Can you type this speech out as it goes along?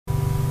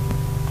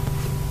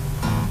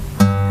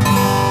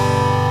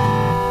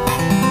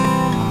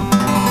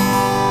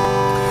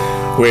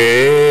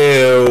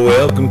Well,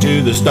 welcome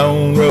to the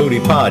Stone Roadie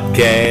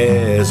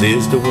podcast.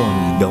 It's the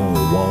one you don't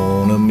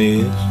want to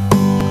miss.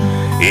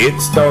 It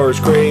stars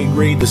Craig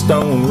Reed, the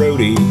Stone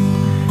Roadie,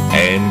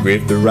 and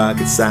Griff, the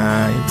rocket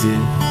scientist.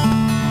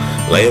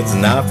 Let's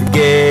not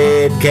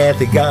forget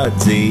Kathy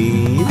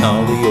Godsey and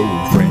all the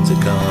old friends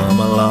that come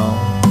along.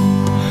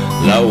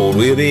 Lord,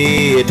 we'll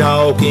be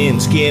talking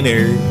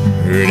Skynyrd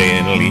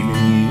and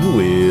leaving you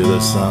with a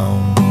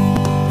song.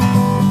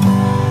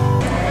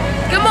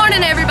 Good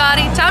morning,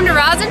 everybody. Time to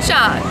rise and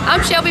shine.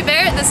 I'm Shelby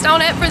Barrett, the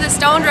Stoned for the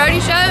Stoned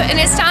Roadie Show, and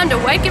it's time to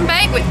wake and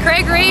bake with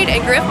Craig Reed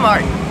and Griff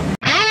Martin.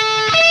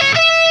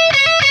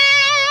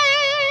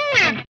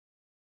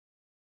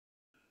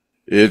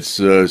 It's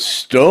a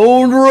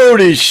Stoned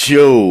Roadie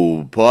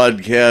Show,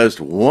 podcast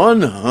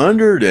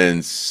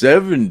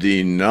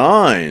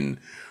 179.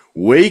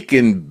 Wake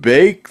and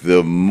Bake,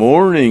 the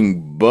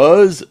Morning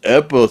Buzz,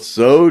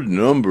 episode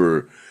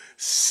number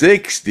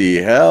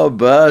 60. How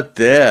about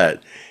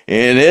that?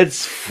 And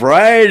it's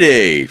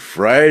Friday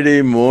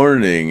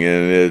morning,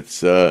 and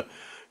it's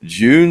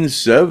June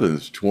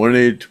 7th,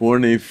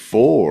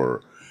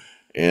 2024.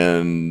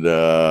 And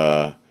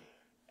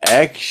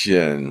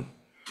action.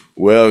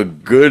 Well,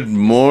 good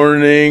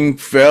morning,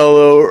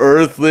 fellow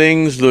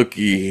Earthlings.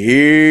 Looky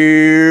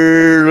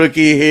here.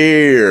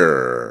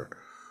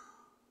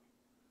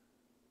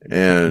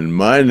 And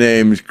my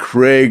name's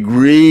Craig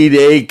Reed,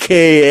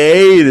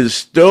 a.k.a. the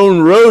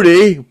Stone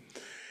Roadie.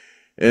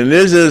 And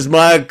this is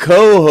my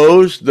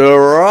co-host, the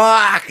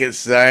rocket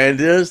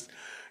scientist,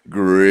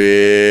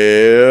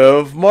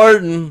 Griff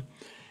Martin.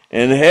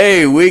 And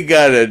hey, we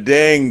got a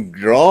dang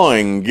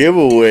drawing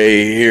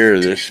giveaway here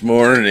this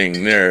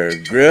morning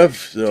there,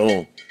 Griff.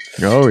 So,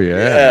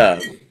 yeah,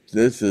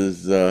 this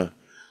is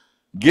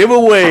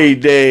giveaway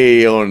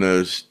day on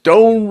the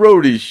Stone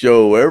Roadie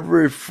Show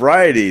every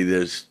Friday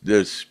this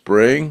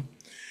spring.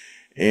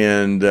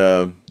 And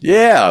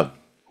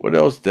what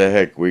else the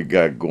heck we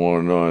got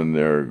going on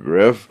there,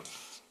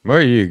 Griff?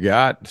 Well, you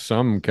got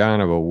some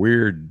kind of a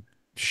weird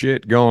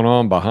shit going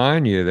on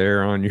behind you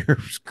there on your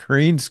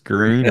screen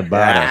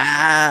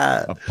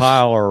about a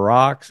pile of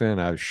rocks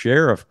and a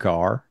sheriff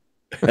car.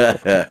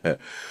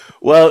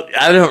 Well,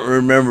 I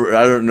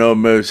don't know,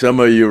 maybe some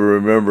of you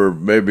remember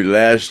maybe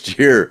last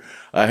year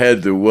I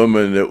had the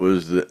woman that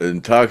was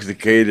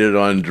intoxicated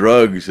on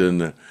drugs,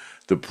 and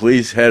the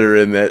police had her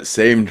in that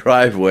same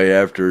driveway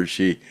after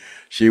she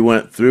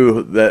went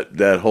through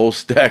that whole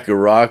stack of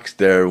rocks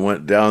there,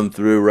 went down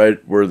through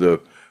right where the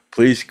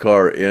police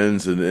car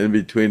ends and in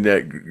between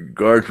that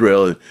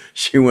guardrail, and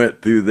she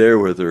went through there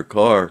with her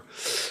car.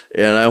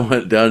 And I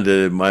went down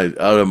to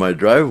out of my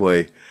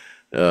driveway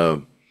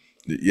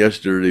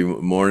yesterday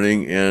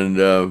morning, and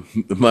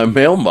my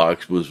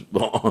mailbox was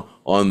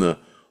on the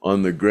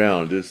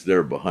ground. It's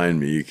there behind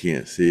me. You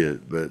can't see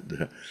it, but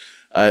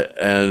I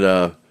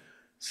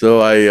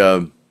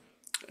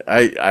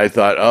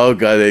thought, oh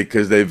God,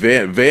 because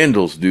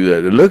vandals do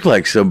that. It looked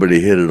like somebody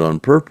hit it on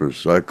purpose.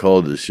 So I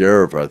called the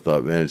sheriff. I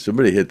thought, man,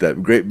 somebody hit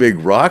that great big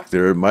rock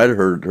there. It might have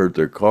hurt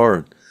their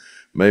car.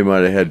 Might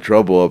have had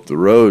trouble up the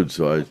road.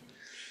 So I,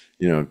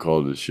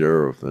 called the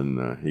sheriff,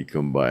 and he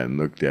come by and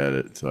looked at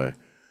it. So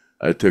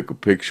I took a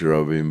picture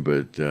of him.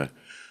 But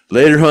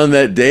later on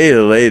that day,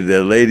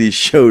 the lady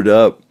showed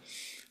up,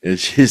 and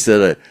she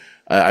said,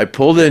 I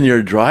pulled in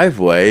your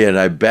driveway and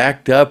I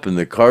backed up and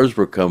the cars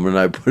were coming.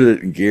 I put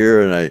it in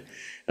gear and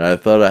I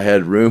thought I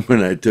had room,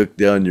 and I took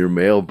down your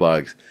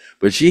mailbox.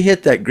 But she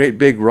hit that great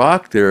big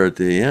rock there at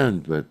the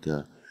end. But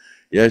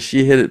yeah,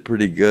 she hit it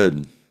pretty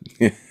good.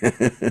 And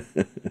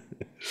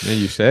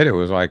you said it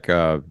was like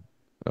how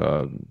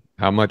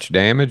much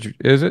damage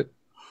is it?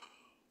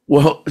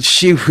 Well,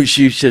 she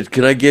said,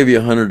 "Can I give you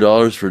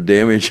 $100 for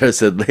damage?" I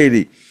said,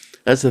 "Lady,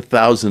 that's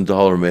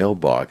 $1,000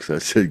 mailbox." I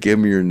said, "Give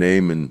me your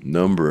name and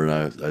number," and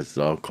I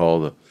said, "I'll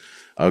call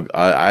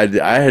I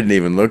hadn't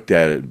even looked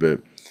at it,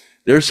 but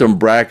there's some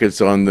brackets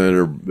on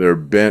that they're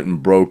bent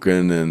and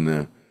broken,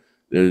 and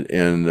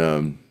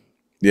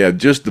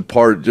just the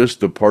parts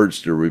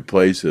to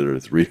replace it are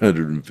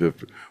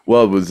 $350.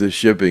 Well, with the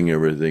shipping and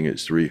everything,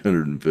 it's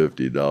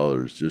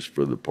 $350 just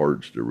for the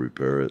parts to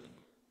repair it.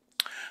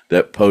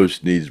 That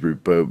post needs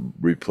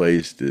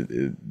replaced.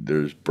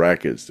 There's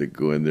brackets that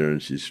go in there, and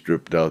she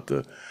stripped out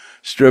the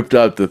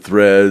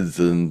threads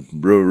and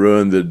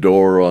ruined the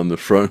door on the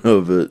front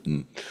of it.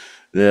 And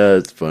yeah,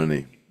 it's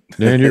funny.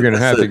 Then you're going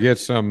to have to get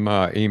some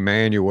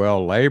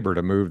Emmanuel labor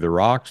to move the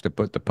rocks to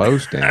put the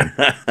post in.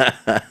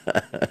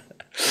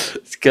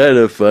 It's kind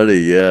of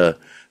funny, yeah.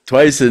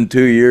 Twice in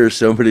 2 years,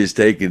 somebody's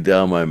taken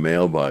down my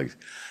mailbox.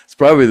 It's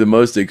probably the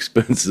most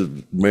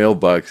expensive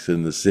mailbox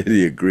in the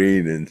city of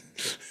Greene, and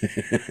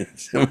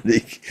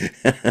somebody.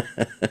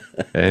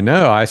 And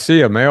no, I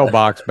see a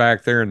mailbox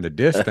back there in the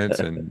distance,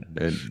 and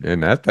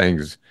that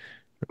thing's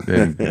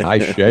in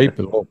nice shape,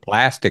 a little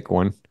plastic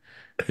one.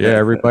 Yeah,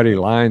 everybody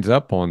lines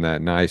up on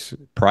that nice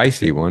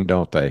pricey one,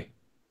 don't they?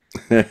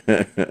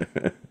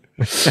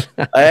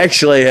 I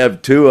actually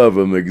have two of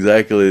them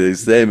exactly the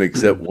same,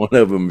 except one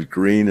of them is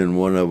green and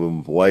one of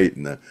them white.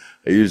 And I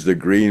use the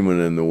green one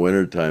in the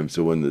wintertime,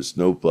 so when the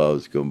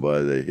snowplows come by,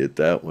 they hit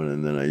that one.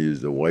 And then I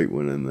use the white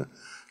one in the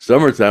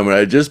summertime. And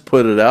I just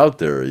put it out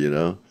there, you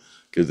know,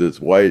 because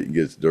it's white and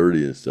gets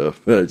dirty and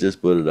stuff. But I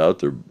just put it out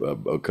there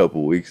a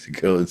couple weeks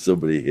ago, and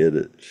somebody hit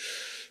it.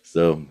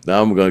 So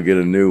now I'm going to get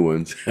a new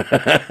one.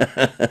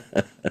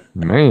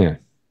 Man.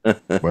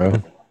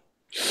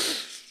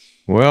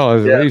 Well,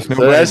 at least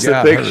nobody so that's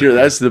got the picture. hurt.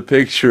 That's the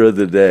picture of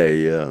the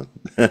day. Yeah.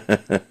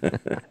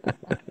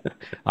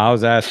 I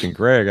was asking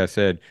Craig. I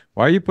said,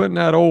 "Why are you putting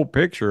that old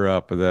picture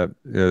up of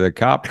the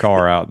cop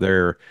car out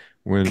there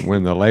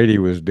when the lady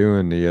was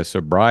doing the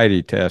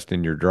sobriety test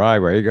in your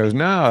driveway?" He goes,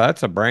 "No,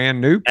 that's a brand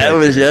new picture." That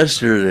was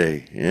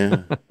yesterday.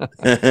 Yeah.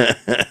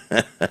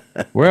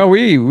 Well,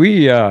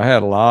 we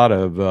had a lot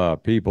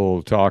of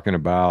people talking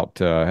about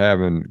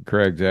having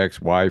Craig's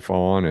ex-wife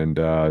on, and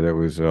there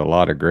was a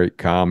lot of great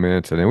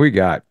comments. And then we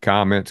got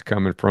comments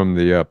coming from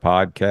the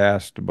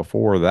podcast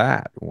before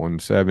that,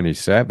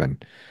 177.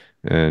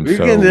 And We're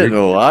getting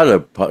a lot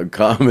of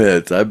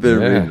comments. I've been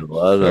reading a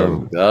lot of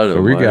them.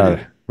 So we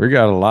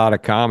got a lot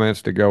of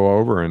comments to go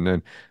over, and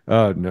then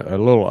a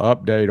little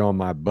update on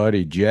my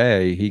buddy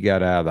Jay. He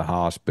got out of the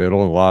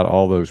hospital.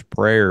 All those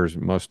prayers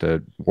must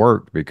have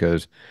worked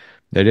because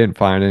they didn't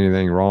find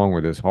anything wrong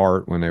with his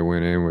heart when they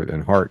went in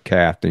and heart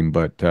cathed him.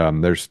 But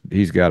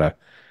he's got a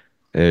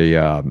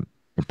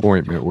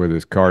appointment with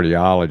his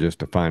cardiologist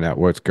to find out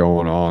what's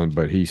going on.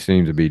 But he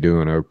seems to be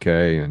doing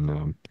okay,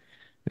 and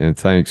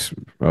thanks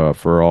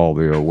for all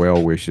the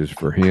well wishes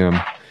for him.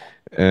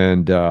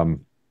 And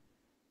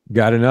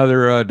got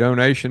another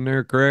donation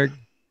there, Craig?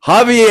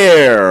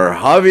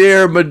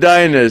 Javier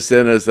Medina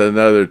sent us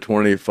another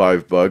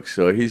 $25.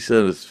 So he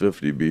sent us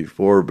 50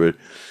 before, but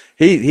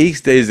he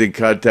stays in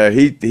contact.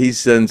 He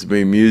sends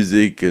me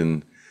music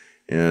and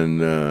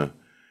he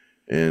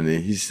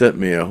sent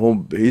me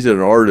he's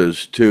an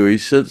artist too. He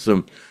sent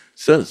some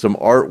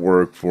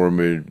artwork for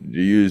me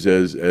to use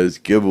as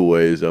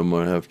giveaways. I'm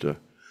gonna have to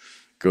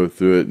go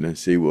through it and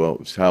see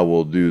how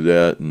we'll do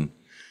that, and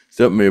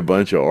sent me a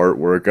bunch of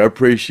artwork. I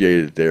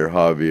appreciate it there,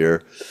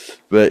 Javier.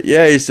 But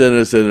yeah, he sent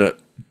us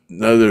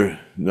another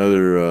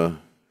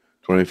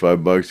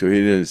 $25, so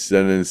he didn't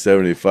send in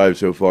 75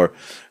 so far.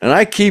 And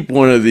I keep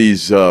one of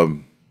these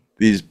things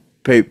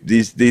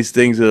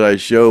that I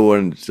show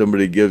when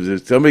somebody gives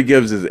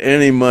us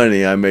any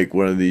money. I make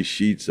one of these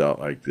sheets out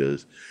like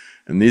this,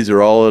 and these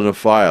are all in a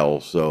file.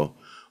 So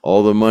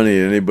all the money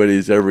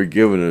anybody's ever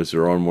given us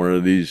are on one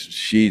of these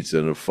sheets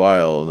in a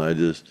file, and I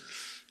just,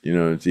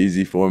 it's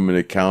easy for me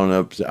to count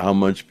up how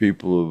much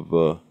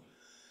people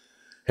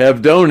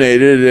have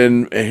donated,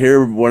 and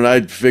here when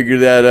I figure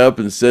that up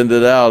and send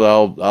it out,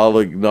 I'll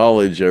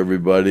acknowledge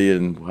everybody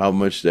and how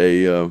much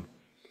they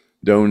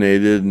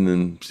donated, and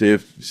then see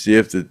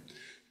if the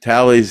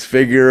tallies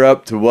figure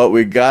up to what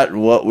we got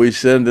and what we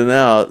sending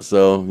out.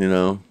 So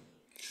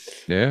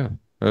yeah.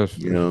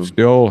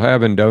 Still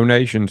having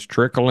donations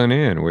trickling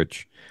in,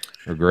 which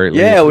are greatly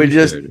we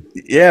appreciated.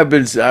 We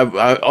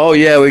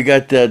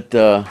got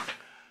that.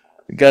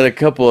 Got a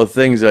couple of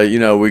things that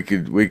we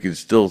could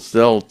still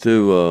sell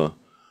to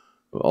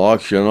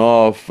auction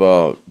off.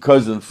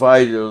 Cousin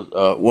Fido.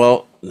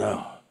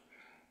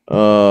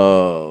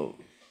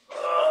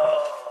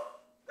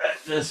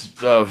 This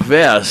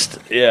vest.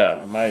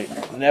 Yeah, my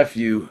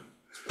nephew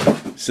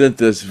sent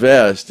this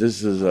vest.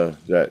 This is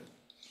that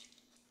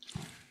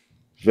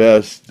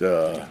vest.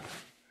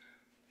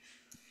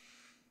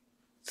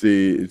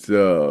 It's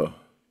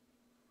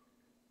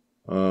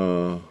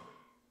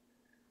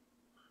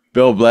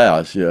Bill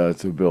Blass. Yeah,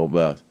 it's a Bill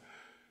Blass,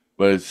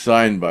 but it's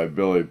signed by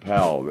Billy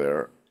Powell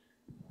there.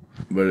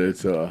 But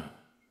it's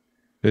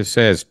It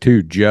says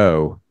to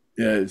Joe.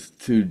 Yeah, it's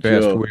to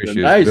Best Joe. wishes, It's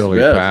a nice Billy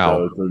vest, Powell.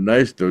 though. It's a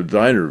nice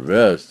designer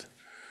vest.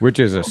 Which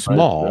is a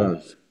small.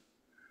 Nice vest.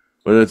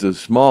 But it's a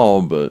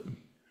small, but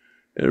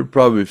it'll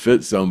probably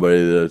fit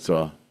somebody that's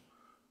a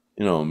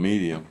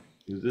medium.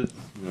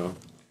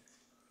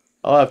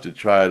 I'll have to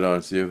try it on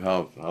and see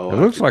how It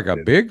looks like a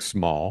big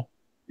small.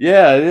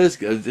 Yeah, it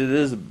is. It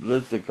is. It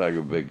looks like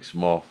a big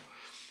small.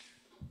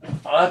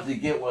 I'll have to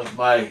get with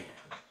my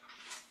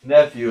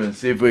nephew and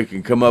see if we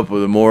can come up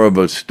with more of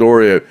a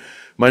story.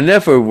 My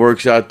nephew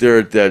works out there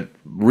at that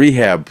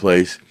rehab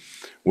place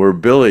where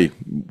Billy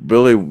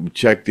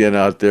checked in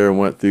out there and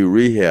went through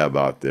rehab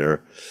out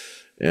there,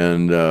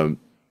 and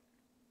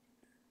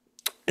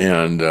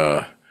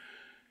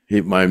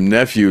my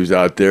nephew's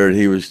out there, and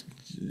he was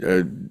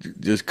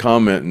just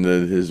commenting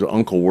that his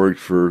uncle worked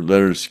for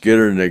Lynyrd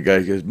Skynyrd, and that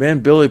guy goes, "Man,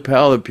 Billy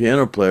Powell, the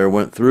piano player,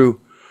 went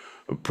through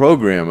a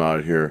program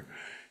out here,"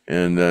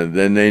 and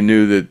then they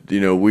knew that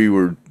we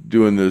were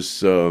doing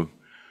this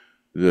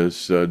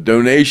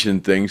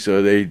donation thing,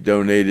 so they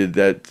donated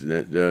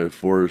that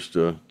for us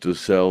to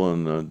sell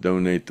and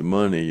donate the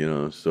money,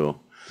 so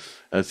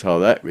that's how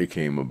that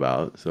became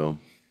about. So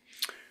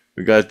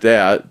we got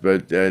that,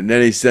 but and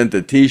then he sent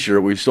a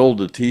T-shirt. We sold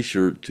a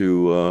T-shirt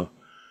to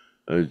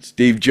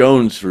Steve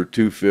Jones for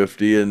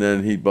 $250, and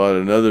then he bought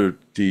another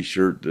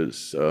T-shirt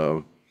that's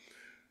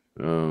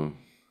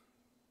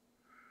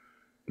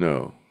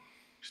no.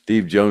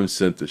 Steve Jones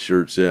sent the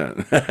shirts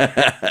in.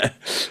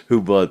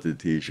 Who bought the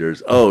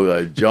T-shirts?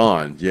 Oh,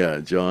 John. Yeah,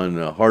 John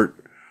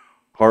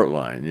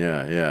Heartline.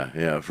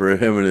 Yeah. For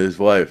him and his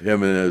wife.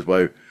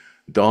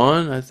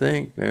 Dawn, I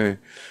think.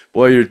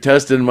 Boy, you're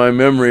testing my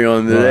memory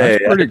on the day.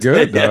 That's pretty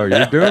good, though.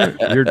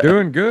 You're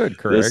doing good,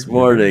 Craig. This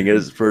morning,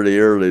 it's pretty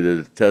early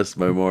to test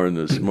my morning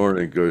this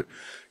morning. Of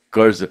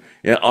course,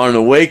 on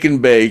a wake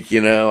and bake,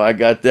 I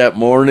got that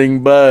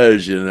morning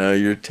buzz.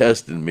 You're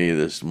testing me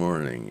this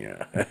morning.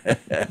 Yeah.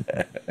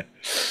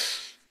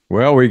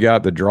 Well, we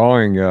got the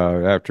drawing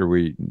after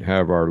we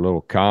have our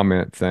little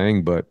comment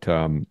thing, but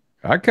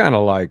I kind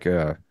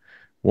of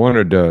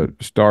wanted to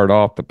start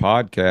off the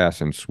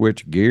podcast and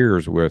switch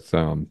gears with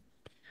a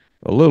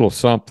little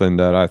something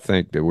that I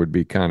think that would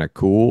be kind of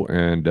cool,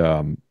 and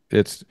I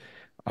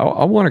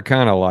want to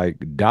kind of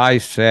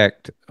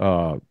dissect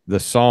the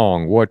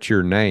song "What's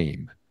Your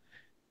Name,"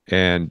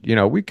 and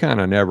we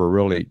kind of never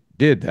really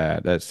did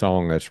that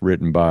song that's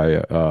written by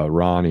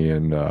Ronnie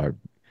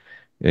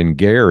and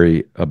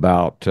Gary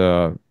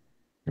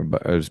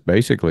it's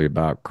basically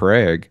about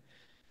Craig,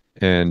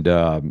 and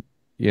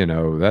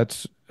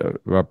that's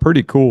a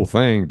pretty cool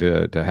thing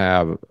to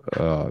have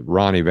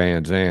Ronnie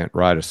Van Zant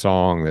write a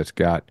song that's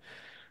got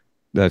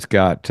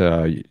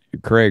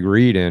Craig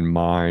Reed in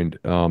mind,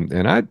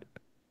 and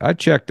I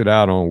checked it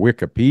out on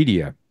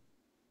Wikipedia,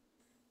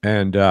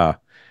 and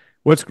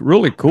what's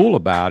really cool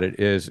about it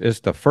is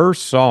it's the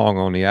first song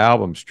on the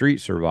album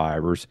Street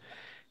Survivors,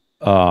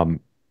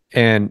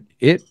 and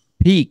it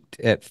peaked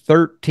at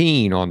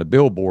 13 on the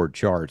Billboard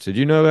charts. Did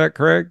you know that,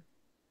 Craig?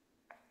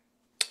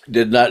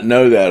 Did not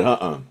know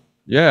that,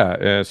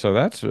 Yeah, so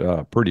that's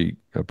a pretty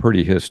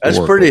historical. That's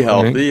pretty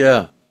healthy,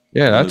 yeah.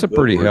 Yeah, that's a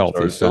pretty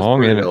healthy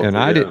song,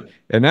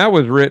 and that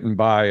was written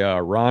by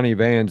Ronnie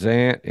Van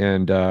Zant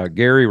and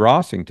Gary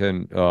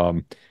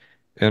Rossington,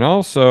 and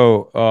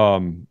also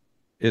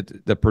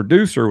the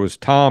producer was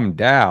Tom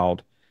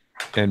Dowd,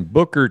 and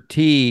Booker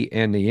T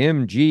and the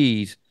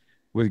MGs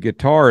with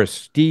guitarist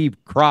Steve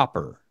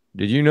Cropper.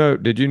 Did you know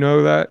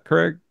that,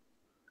 Craig?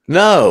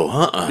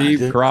 No,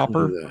 Steve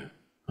Cropper.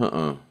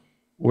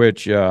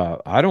 Which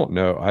I don't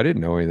know. I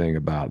didn't know anything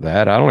about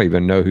that. I don't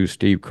even know who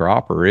Steve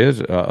Cropper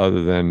is,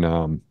 other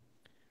than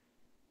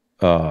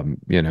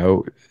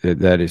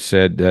that is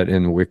said that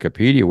in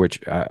Wikipedia, which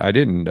I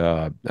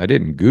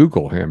didn't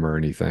Google him or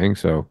anything.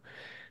 So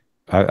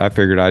I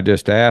figured I'd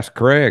just ask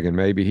Craig, and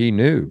maybe he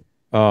knew.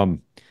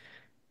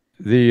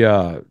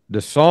 The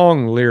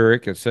song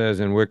lyric, it says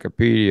in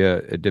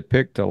Wikipedia, it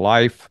depicts a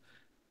life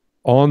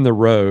on the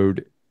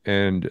road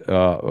and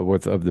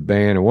of the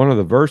band, and one of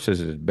the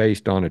verses is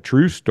based on a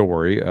true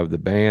story of the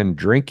band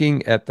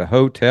drinking at the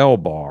hotel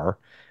bar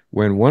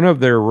when one of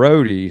their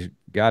roadies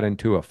got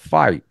into a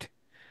fight.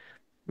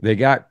 They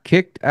got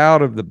kicked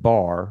out of the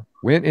bar,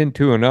 went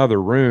into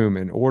another room,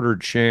 and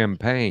ordered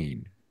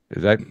champagne.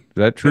 Is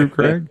that true,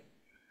 Craig?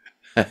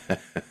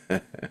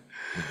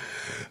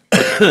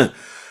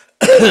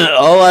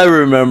 All I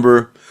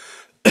remember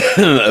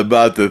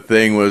about the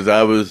thing was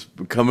I was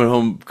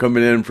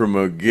coming in from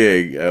a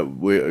gig.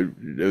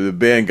 The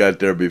band got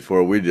there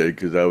before we did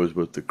because I was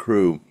with the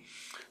crew.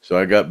 So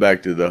I got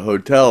back to the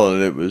hotel,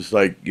 and it was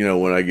like,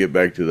 when I get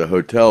back to the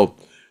hotel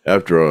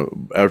after a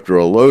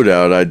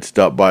loadout, I'd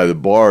stop by the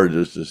bar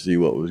just to see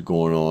what was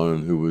going on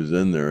and who was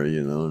in there,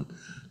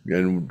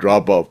 and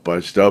drop off my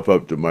stuff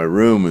up to my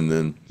room and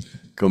then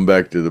come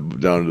back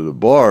down to the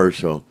bar.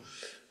 So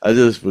I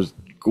just was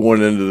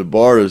going into the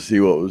bar to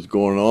see what was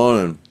going on,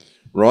 and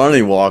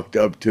Ronnie walked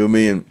up to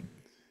me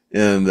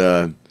and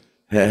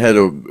had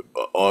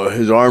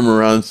his arm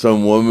around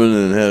some woman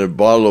and had a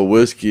bottle of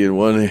whiskey in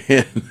one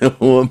hand and a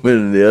woman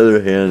in the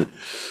other hand,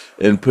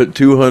 and put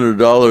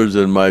 $200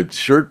 in my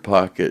shirt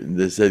pocket, and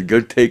they said,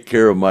 "Go take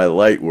care of my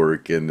light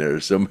work in there.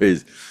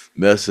 Somebody's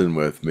messing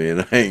with me,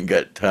 and I ain't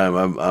got time.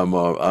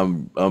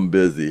 I'm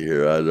busy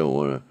here. I don't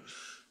want to."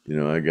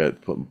 I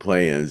got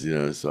plans,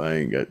 so I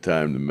ain't got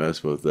time to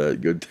mess with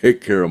that. Go take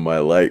care of my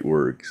light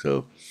work.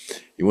 So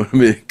he wanted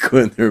me to go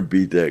in there and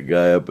beat that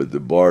guy up at the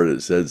bar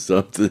that said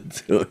something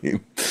to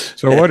him.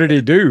 So what did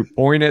he do?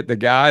 Point at the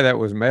guy that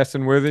was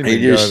messing with him?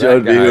 He just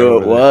showed me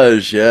who it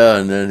was, yeah.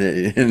 And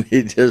then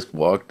he just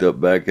walked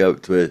back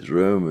up to his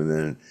room, and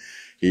then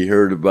he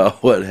heard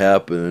about what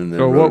happened. And then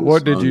so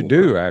what did you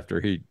do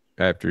after did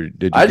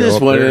you? I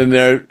just went in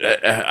there.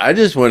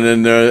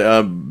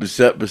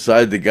 Sat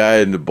beside the guy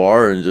in the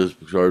bar and just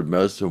started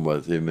messing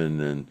with him,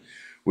 and then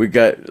we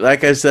got,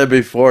 like I said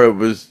before, it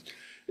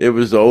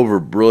was over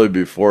really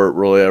before it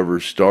really ever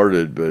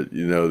started. But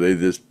they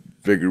just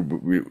figured,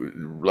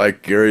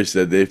 like Gary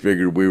said, they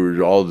figured we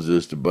were all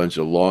just a bunch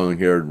of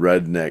long-haired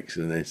rednecks,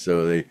 and they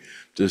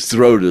just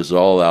throwed us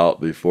all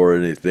out before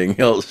anything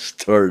else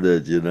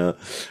started.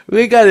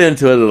 We got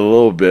into it a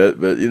little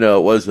bit, but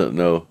it wasn't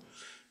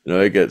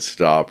it got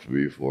stopped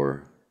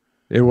before.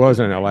 It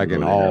wasn't like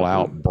an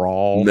all-out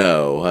brawl.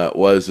 No, it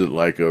wasn't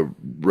like a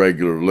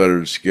regular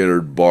Lynyrd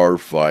Skynyrd bar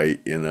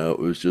fight. It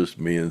was just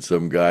me and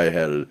some guy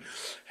had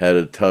had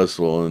a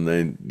tussle, and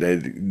they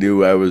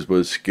knew I was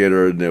with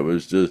Skynyrd, and it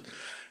was just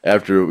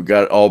after it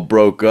got all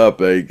broke up,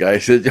 a guy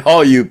said,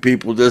 "All you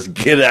people, just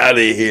get out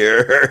of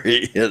here,"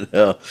 you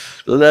know.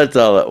 So that's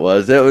all it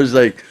was. It was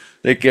like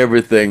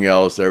everything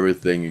else,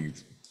 everything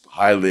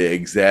highly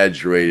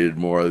exaggerated.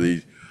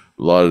 A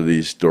lot of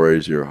these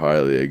stories are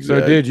highly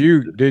exaggerated. So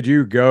did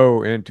you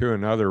go into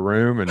another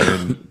room and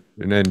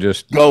then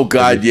just? Oh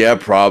God, yeah,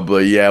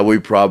 probably. Yeah, we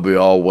probably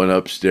all went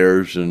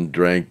upstairs and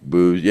drank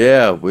booze.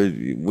 Yeah,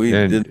 we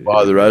didn't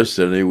bother us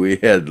any. We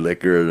had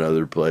liquor in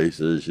other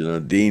places. You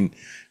know, Dean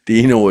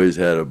always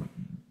had a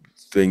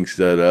thing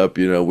set up.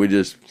 You know, we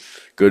just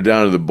go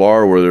down to the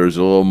bar where there's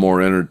a little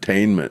more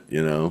entertainment.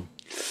 You know,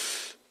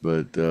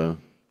 but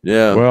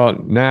yeah.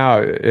 Well, now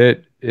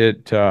it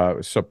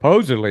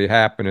supposedly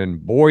happened in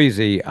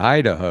Boise,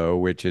 Idaho,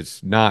 which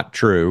is not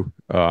true.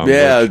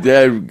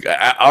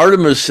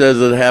 Artimus says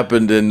it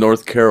happened in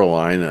North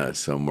Carolina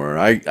somewhere.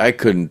 I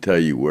couldn't tell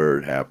you where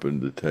it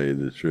happened, to tell you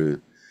the truth.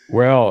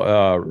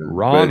 Well,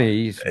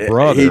 Ronnie's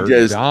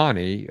brother,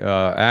 Donnie,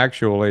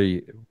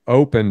 actually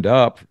opened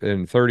up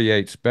in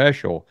 38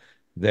 Special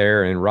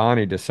there, and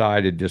Ronnie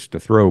decided just to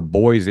throw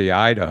Boise,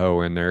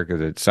 Idaho in there because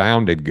it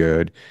sounded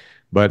good.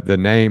 But the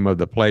name of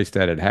the place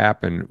that had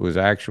happened was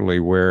actually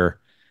where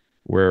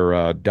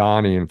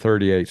Donnie and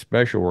 38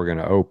 Special were going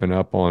to open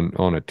up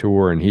on a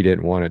tour, and he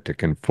didn't want it to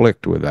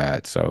conflict with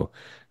that. So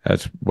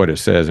that's what it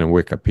says in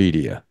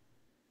Wikipedia.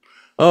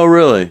 Oh,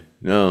 really?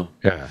 No.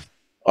 Yeah.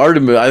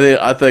 Artemis,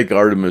 I think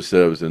Artemis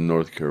said it was in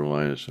North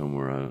Carolina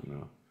somewhere. I don't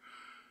know.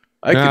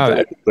 I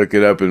could look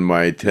it up in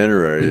my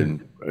itinerary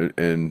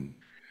and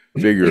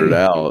figure it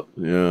out.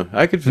 Yeah,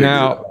 I could figure it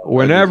out.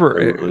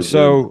 Whenever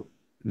so.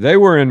 They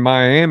were in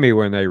Miami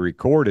when they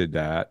recorded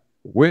that.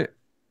 When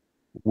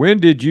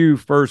did you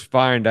first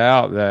find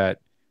out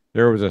that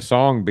there was a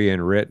song being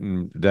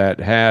written that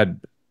had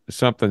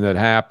something that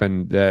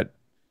happened that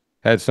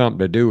had something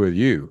to do with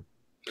you?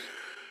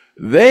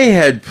 They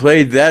had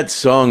played that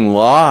song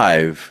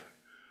live,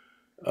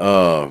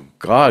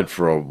 God,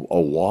 for a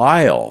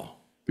while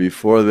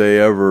before they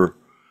ever.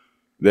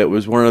 That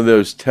was one of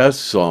those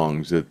test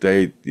songs that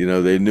they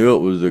knew it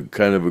was a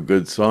kind of a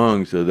good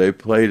song, so they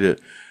played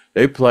it.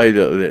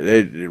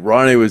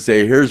 Ronnie would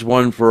say, "Here's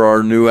one for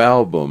our new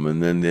album,"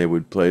 and then they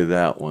would play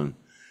that one.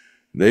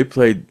 They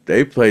played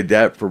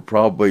that for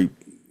probably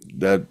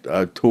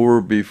that tour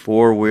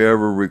before we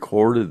ever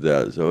recorded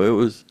that.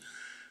 So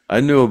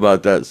I knew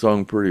about that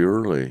song pretty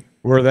early.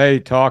 Were they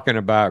talking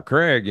about,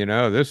 Craig,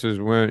 this is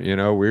when,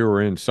 we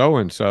were in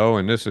so-and-so,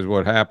 and this is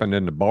what happened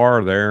in the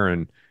bar there,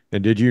 and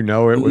did you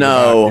know it was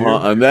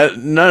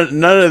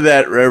none of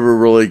that ever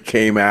really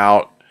came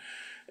out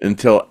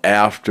until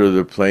after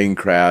the plane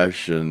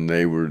crash, and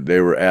they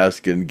were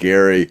asking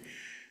Gary,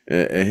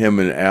 him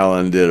and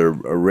Alan did a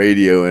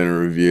radio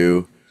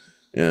interview,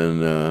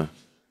 and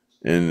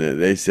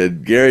they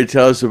said, "Gary,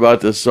 tell us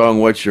about the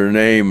song, what's your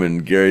name?"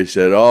 And Gary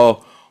said,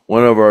 "Oh,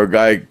 one of our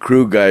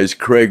crew guys,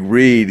 Craig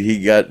Reed,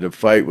 he got in a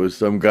fight with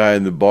some guy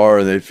in the bar,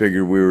 and they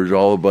figured we were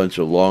all a bunch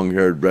of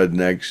long-haired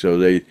rednecks, so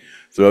they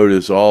throwed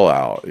us all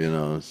out,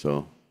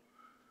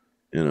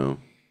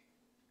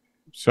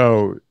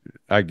 So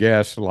I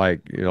guess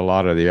like a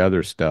lot of the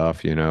other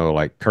stuff,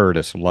 like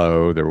Curtis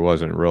Lowe, there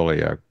wasn't really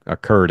a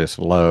Curtis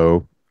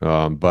Lowe,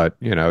 but,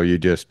 you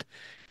just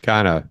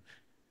kind of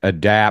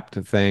adapt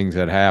things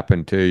that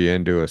happen to you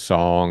into a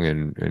song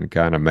and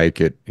kind of make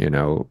it,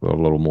 a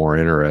little more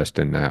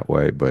interesting that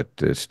way. But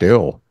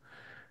still,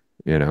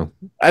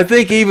 I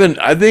think even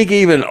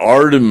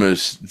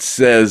Artemis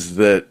says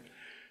that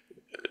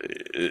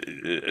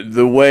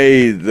the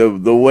way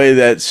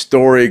that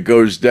story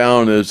goes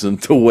down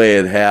isn't the way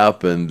it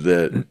happened.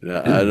 That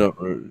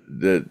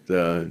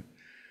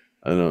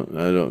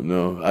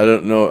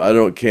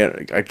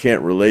I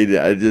can't relate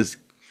it. I just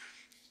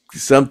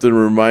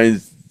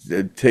something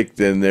ticked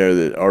in there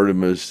that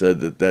Artemis said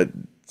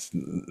that's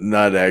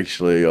not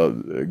actually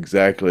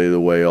exactly the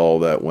way all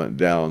that went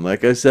down.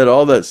 Like I said,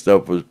 all that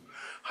stuff was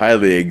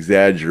highly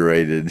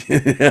exaggerated,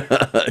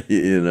 but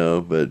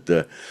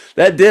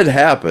that did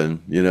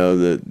happen,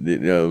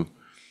 the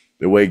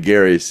way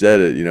Gary said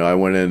it. I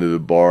went into the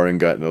bar and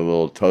got in a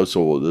little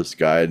tussle with this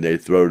guy, and they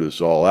throwed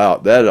us all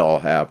out. That all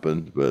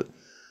happened. But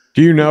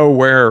do you know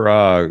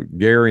where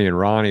Gary and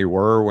Ronnie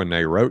were when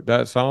they wrote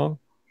that song?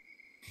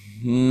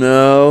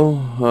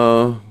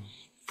 No,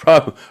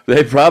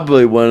 they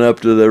probably went up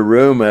to their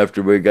room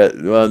after we got.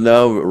 Well,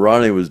 no,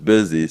 Ronnie was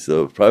busy,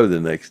 so probably the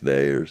next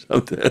day or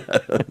something. I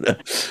don't know.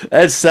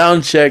 That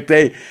sound check,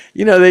 they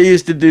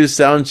used to do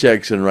sound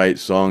checks and write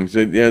songs.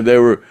 And,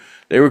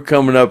 they were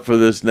coming up for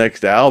this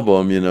next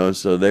album,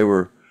 so they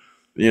were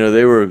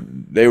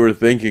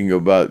thinking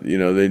about,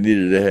 they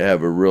needed to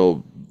have a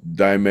real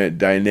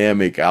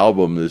dynamic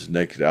album. This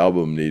next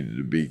album needed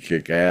to be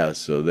kick ass,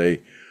 so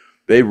they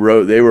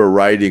were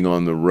writing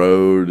on the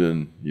road,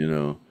 and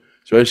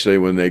especially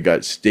when they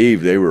got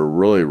Steve, they were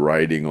really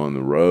writing on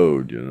the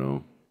road,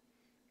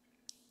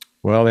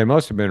 Well, they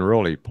must have been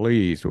really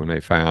pleased when they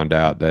found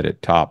out that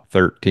it topped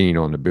 13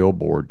 on the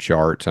Billboard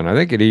charts, and I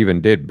think it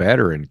even did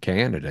better in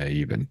Canada,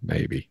 even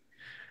maybe.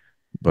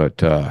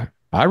 But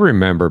I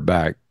remember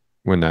back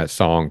when that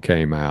song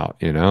came out.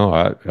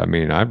 I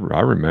mean, I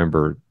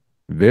remember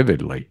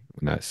vividly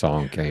when that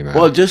song came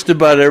Well, out. just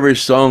about every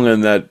song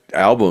on that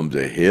album's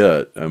a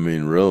hit. I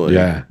mean, really.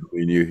 Yeah, I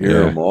mean, you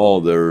hear yeah. them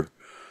all.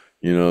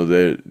 You know,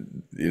 they,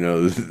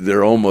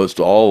 they're almost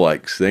all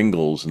like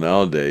singles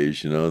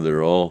nowadays.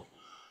 They're all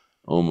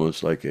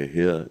almost like a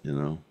hit.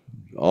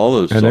 All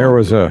those And there songs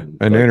was are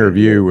an like a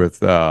interview hit.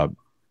 with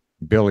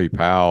Billy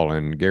Powell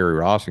and Gary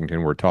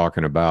Rossington were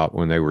talking about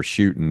when they were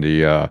shooting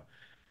the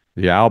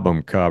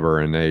album cover,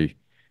 and they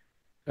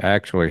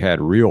actually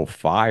had real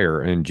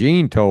fire. And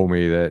Gene told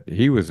me that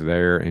he was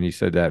there, and he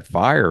said that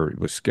fire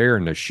was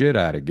scaring the shit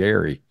out of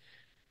Gary.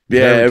 Yeah,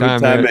 So every every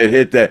time time that, it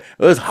hit that,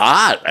 it was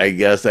hot. I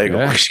guess I go,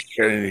 yeah,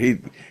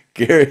 and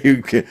Gary,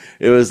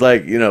 it was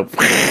like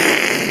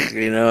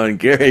and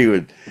Gary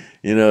would,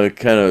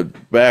 kind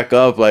of back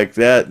up like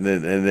that, and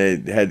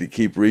they had to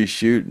keep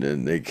reshooting,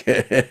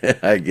 and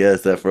I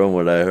guess that's from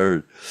what I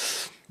heard.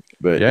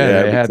 But yeah,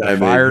 yeah, and they every had the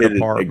time they fire hit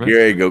it, department.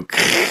 Gary go,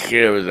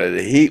 it was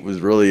the heat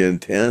was really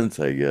intense.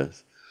 I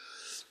guess.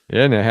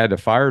 Yeah, and they had the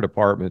fire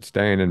department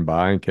standing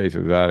by in case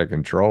it was out of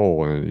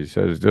control. And he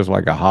said it's just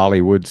like a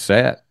Hollywood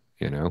set.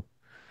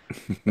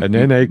 And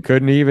then they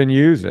couldn't even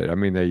use it. I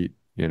mean, they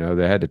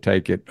had to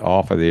take it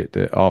off of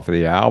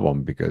the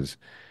album because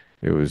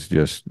it was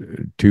just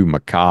too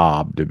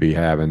macabre to be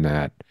having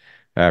that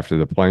after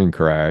the plane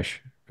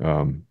crash.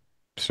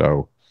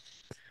 So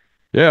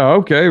yeah,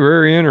 okay,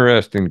 very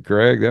interesting,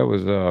 Craig. That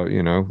was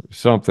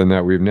something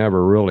that we've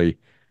never really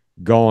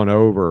gone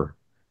over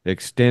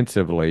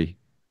extensively,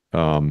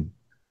 um,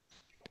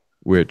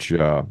 which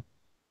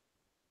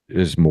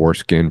is more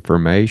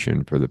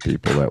skinformation for the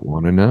people that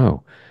want to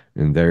know.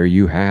 And there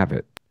you have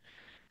it.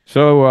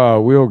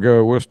 So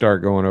we'll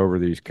start going over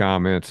these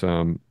comments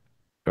uh,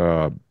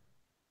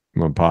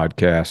 on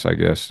podcasts, I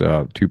guess,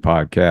 2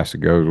 podcasts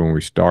ago when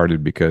we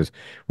started, because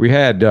we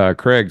had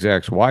Craig's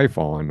ex-wife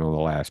on the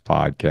last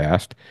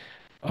podcast,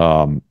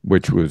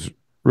 which was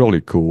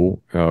really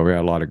cool. We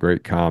had a lot of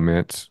great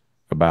comments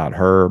about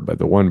her, but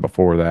the one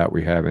before that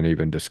we haven't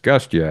even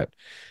discussed yet.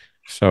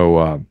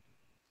 So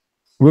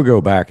we'll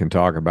go back and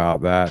talk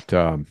about that.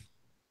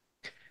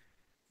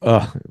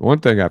 One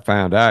thing I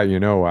found out,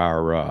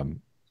 our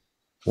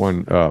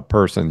one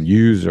person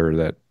user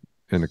that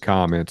in the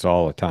comments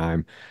all the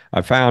time,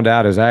 I found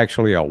out is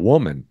actually a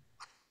woman.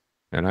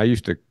 And I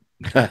used to,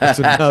 that's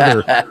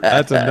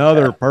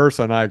another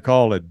person I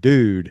call a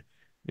dude,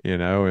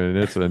 and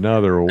it's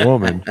another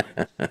woman.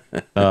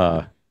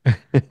 Uh,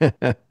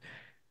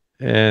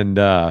 and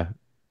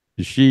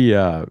she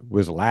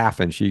was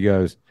laughing. She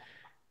goes,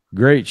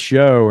 "Great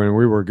show." And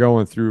we were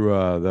going through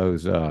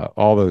those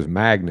all those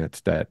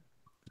magnets that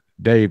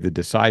Dave the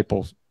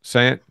disciple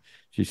sent.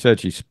 She said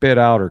she spit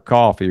out her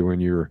coffee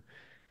when you were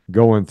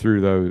going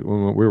through those,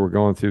 when we were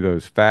going through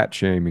those fat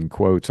shaming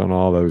quotes on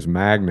all those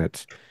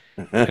magnets.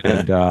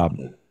 And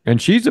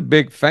and she's a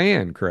big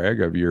fan,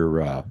 Craig, of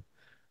your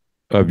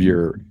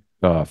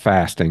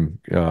fasting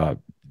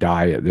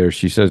diet there.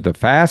 She says the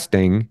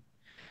fasting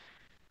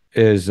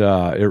is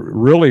it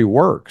really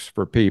works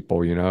for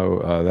people,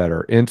 that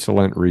are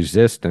insulin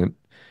resistant,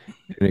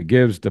 and it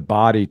gives the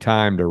body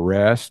time to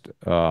rest.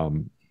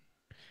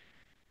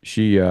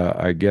 She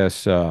I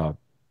guess uh,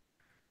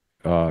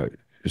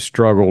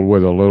 struggled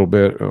with a little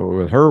bit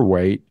with her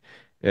weight,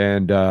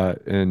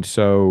 and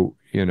so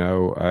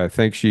I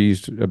think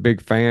she's a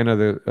big fan of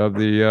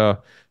the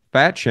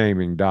fat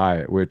shaming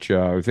diet, which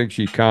I think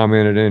she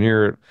commented in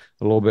here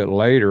a little bit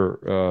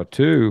later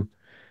too.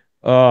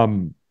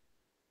 Um,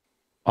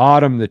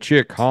 Autumn the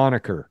Chick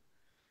Honecker.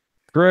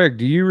 Greg,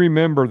 do you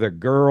remember the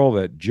girl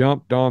that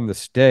jumped on the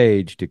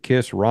stage to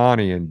kiss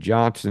Ronnie in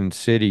Johnson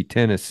City,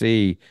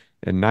 Tennessee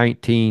in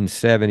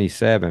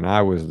 1977?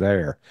 I was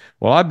there.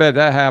 Well, I bet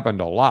that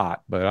happened a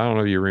lot, but I don't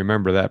know if you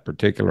remember that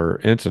particular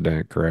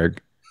incident,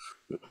 Craig.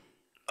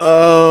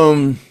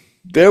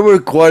 There were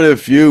quite a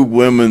few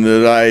women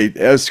that I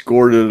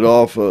escorted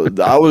off of.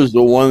 I was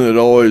the one that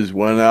always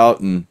went out,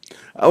 and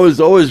I was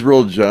always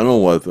real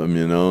gentle with them,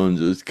 and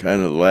just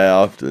kind of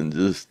laughed and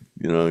just,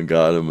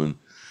 got them, and,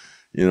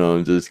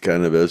 and just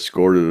kind of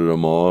escorted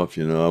them off.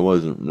 I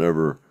wasn't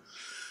never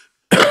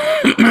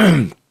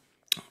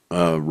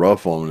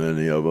rough on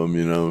any of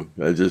them,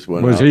 I just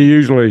went Was out. he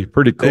usually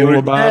pretty They cool would,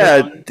 about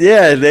it?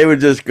 yeah, they would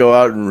just go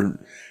out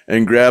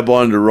and grab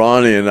onto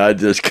Ronnie, and I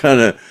just kind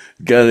of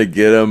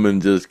get them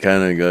and just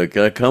kind of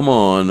go, come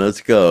on,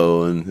 let's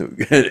go, and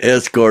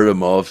escort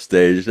them off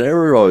stage. They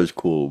were always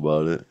cool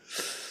about it,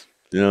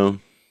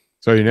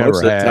 So you Most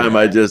never of the had. time,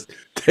 I just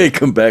take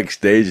them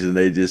backstage, and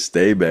they just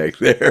stay back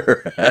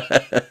there.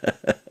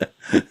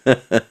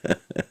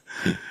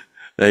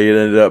 They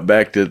ended up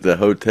back to the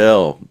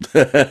hotel.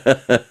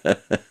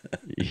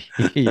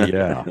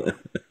 Yeah.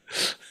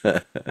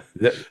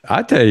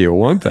 I tell you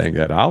one thing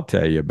that I'll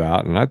tell you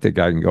about, and I think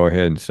I can go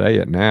ahead and say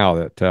it now,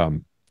 that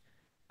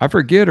I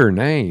forget her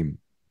name,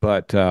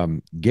 But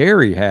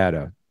Gary had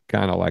a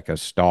kind of like a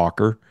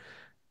stalker.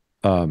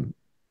 Um,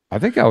 I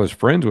think I was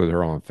friends with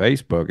her on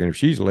Facebook, and if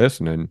she's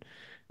listening,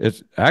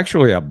 it's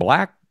actually a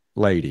black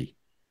lady,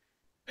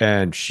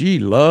 and she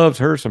loves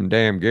her some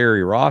damn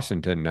Gary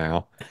Rossington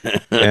now.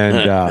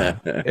 And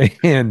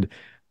and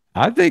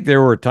I think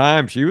there were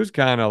times she was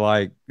kind of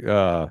like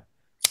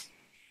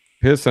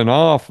pissing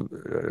off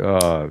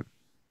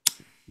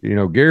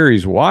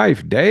Gary's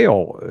wife,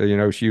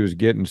 Dale. She was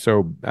getting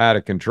so out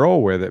of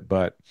control with it,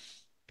 but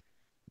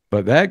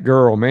that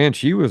girl, man,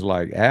 she was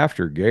like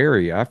after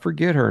Gary. I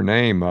forget her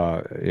name.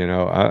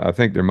 I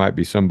think there might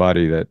be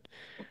somebody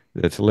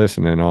that's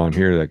listening on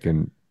here that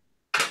can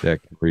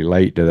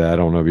relate to that. I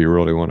don't know if you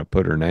really want to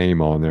put her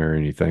name on there or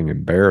anything,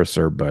 embarrass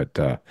her,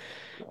 but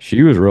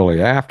she was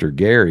really after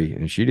Gary,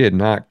 and she did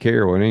not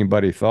care what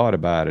anybody thought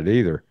about it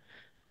either.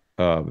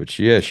 But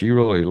she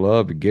really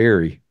loved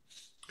Gary.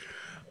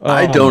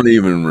 I don't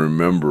even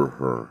remember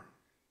her.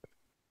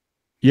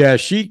 Yeah,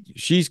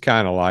 she's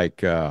kind of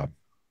like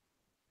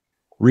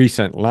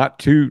recent,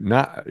 not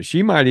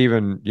she might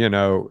even,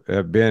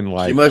 have been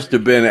like, she must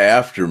have been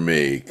after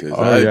me because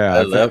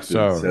I left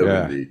in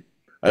 70. Yeah.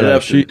 I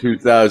left in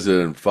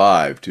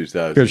 2005,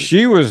 2000. Because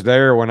she was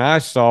there when I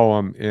saw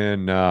him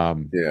in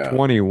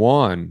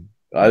 21.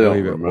 I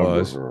don't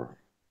remember her.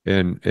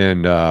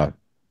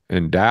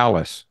 In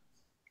Dallas,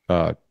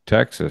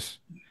 Texas.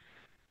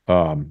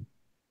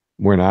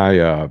 When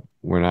I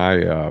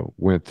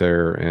went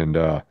there,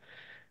 and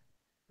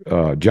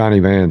Johnny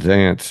Van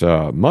Zant's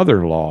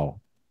mother-in-law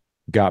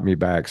got me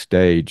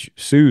backstage.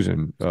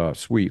 Susan,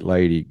 sweet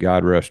lady,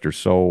 God rest her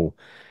soul.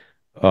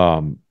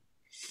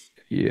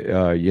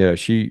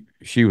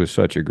 She was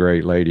such a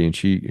great lady, and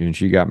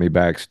she got me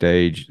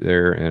backstage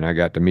there, and I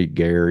got to meet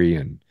Gary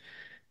and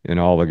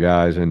all the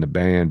guys in the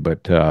band.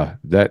 But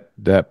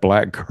that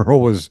black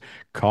girl was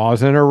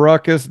causing a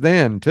ruckus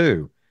then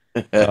too.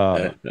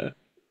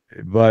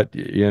 But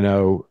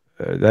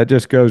that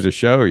just goes to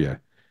show you,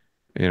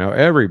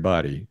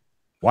 everybody,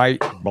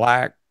 white,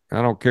 black,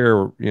 I don't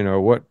care,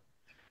 what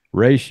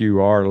race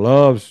you are,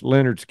 loves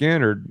Lynyrd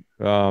Skynyrd.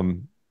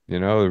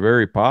 They're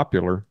very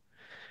popular.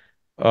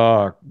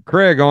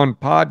 Craig, on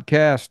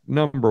podcast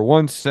number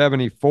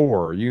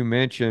 174, you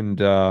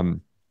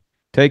mentioned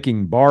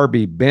taking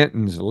Barbie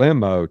Benton's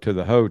limo to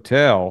the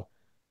hotel.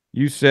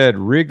 You said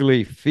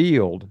Wrigley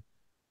Field.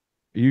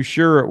 You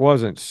sure it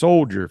wasn't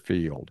Soldier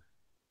Field?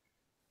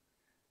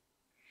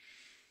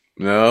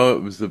 No,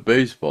 it was the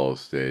baseball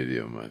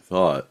stadium, I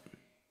thought.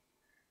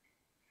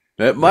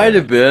 That might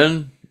have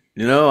been,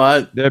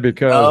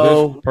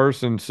 because this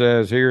person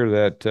says here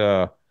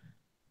that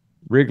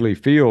Wrigley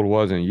Field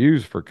wasn't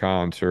used for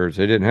concerts.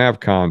 They didn't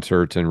have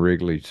concerts in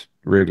Wrigley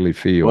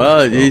Field.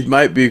 Well, he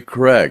might be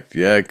correct.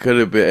 Yeah, it could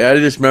have been. I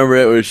just remember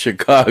it was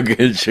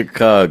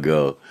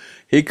Chicago.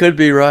 He could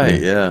be right.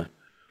 Yeah.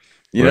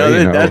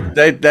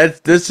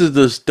 This is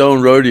the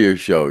Stone Rodeo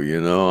show.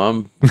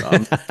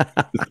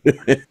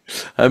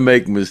 I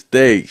make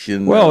mistakes.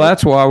 Well,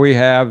 that's why we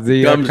have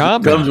the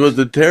comments. Comes with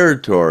the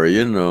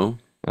territory.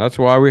 That's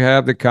why we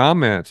have the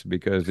comments,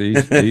 because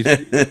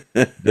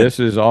this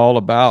is all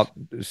about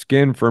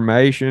skin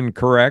formation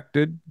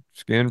corrected,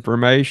 skin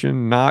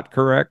formation not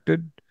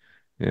corrected,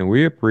 and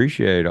we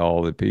appreciate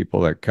all the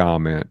people that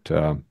comment.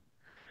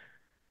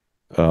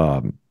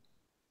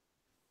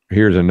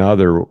 Here's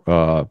another.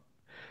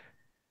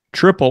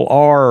 Triple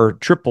R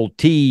Triple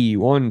T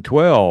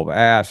 112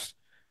 asks,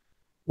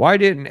 why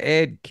didn't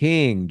Ed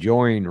King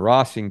join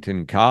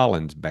Rossington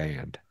Collins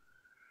band?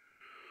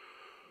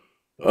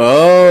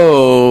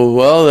 Oh,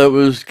 well, that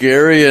was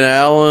Gary and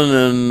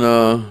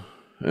Alan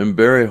and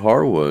Barry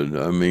Harwood.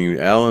 I mean,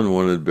 Alan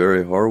wanted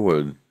Barry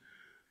Harwood.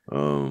 I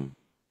don't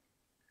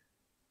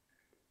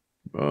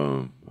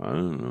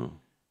know.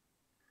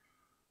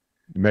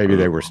 Maybe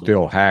they were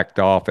still hacked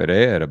off at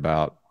Ed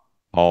about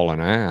hauling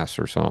ass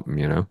or something,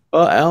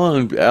 Well,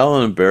 Alan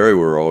and Barry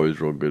were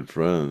always real good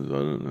friends. I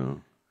don't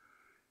know.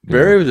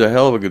 Barry was a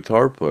hell of a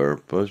guitar player.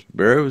 Plus,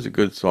 Barry was a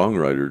good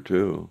songwriter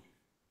too,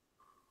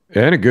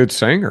 and a good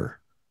singer.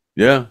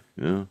 Yeah,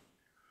 yeah.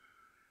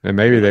 And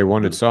maybe they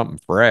wanted something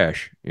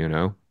fresh,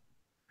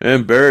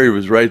 And Barry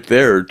was right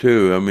there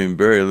too. I mean,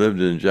 Barry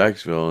lived in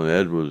Jacksonville, and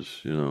Ed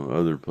was,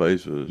 other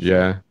places.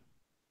 Yeah.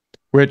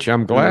 Which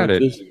I'm glad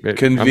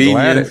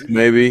convenience,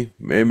 maybe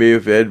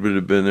if Ed would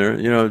have been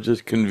there,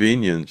 just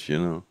convenience,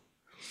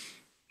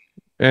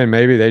 And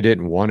maybe they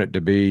didn't want it to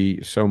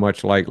be so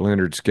much like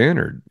Lynyrd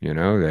Skynyrd,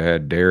 They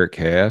had Derek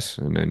Hess,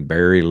 and then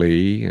Barry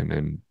Lee, and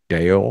then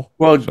Dale.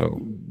 Well, so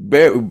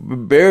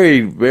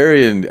Barry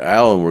and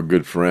Alan were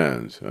good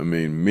friends. I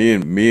mean, me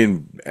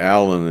and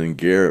Alan and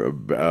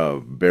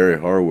Barry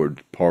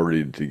Harwood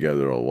partied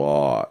together a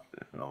lot.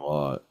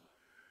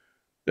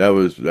 That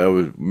was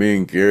me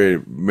and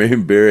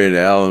Barry and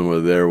Alan were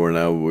there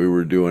when we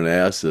were doing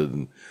acid,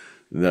 and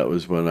that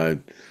was when I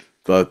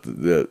thought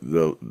that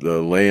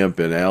the lamp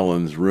in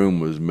Alan's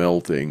room was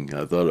melting.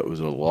 I thought it was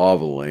a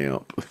lava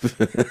lamp.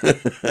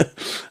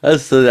 I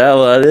said,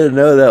 Alan, I didn't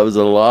know that was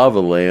a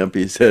lava lamp.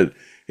 He said,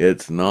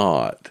 it's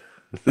not.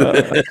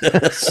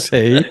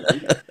 See,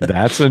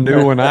 that's a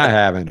new one I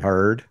haven't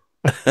heard.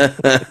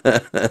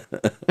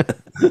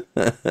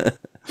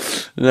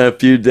 And a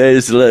few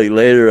days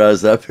later, I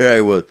was up here.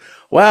 I was,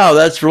 wow,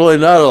 that's really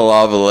not a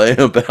lava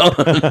lamp,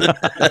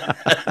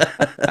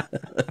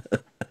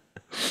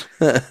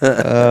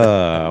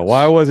 Alan.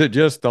 Why was it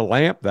just the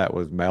lamp that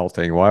was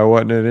melting? Why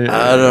wasn't it?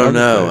 I don't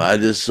know. I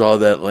just saw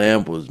that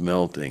lamp was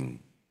melting.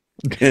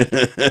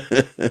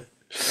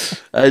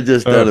 I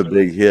just done a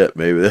big hit.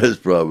 Maybe that's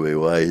probably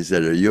why. He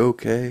said, "Are you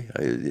okay?"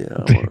 Yeah,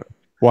 I'm all right.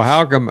 Well,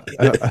 how come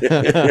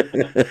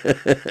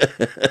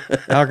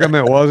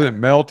it wasn't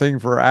melting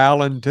for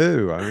Alan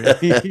too? I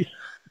mean,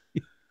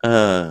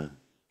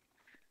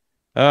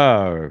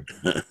 oh,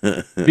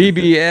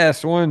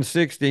 BBS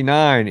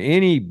 169.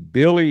 Any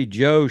Billy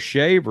Joe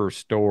Shaver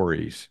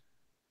stories?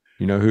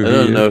 You know who I he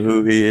don't is? know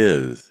who he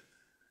is.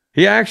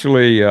 He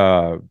actually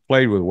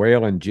played with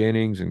Waylon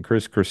Jennings and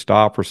Chris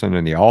Christopherson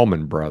and the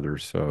Allman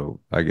Brothers. So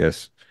I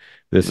guess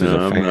this is a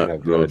I'm fan not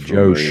of real Joe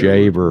familiar with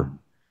Shaver. him.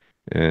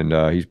 And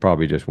he's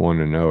probably just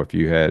wanting to know if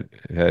you had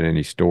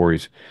any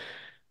stories.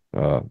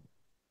 Uh,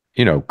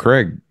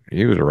 Craig,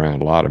 he was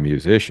around a lot of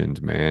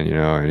musicians, man,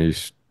 and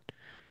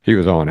he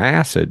was on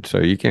acid, so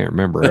you can't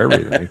remember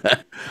everything.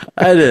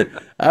 I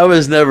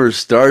was never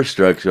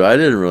starstruck, so I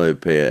didn't really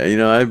pay it.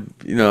 I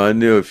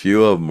knew a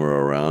few of them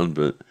were around,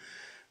 but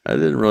I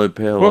didn't really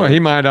pay a lot. Well, he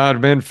might not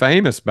have been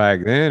famous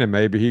back then, and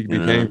maybe he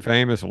became know?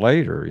 famous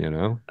later,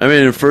 I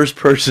mean, the first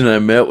person I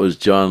met was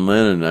John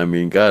Lennon. I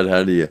mean, God,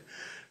 how do you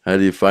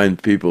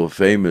find people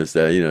famous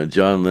that,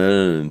 John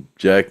Lennon and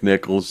Jack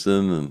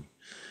Nicholson,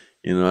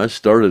 and I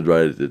started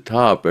right at the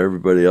top.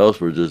 Everybody else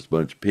were just a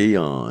bunch of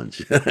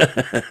peons.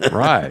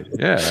 Right.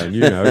 Yeah. And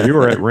you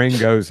were at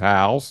Ringo's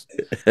house.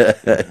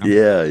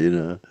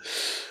 Yeah,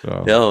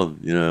 So. Hell,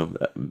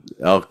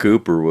 Al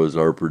Cooper was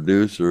our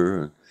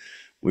producer, and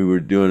we were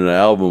doing an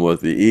album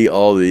with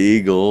all the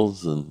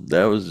Eagles, and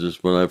that was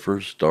just when I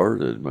first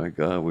started. My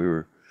God,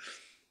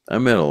 I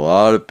met a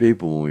lot of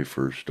people when we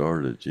first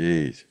started.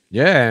 Jeez.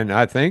 Yeah, and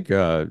I think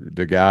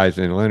the guys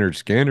in Lynyrd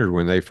Skynyrd,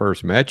 when they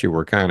first met you,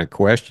 were kind of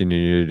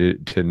questioning you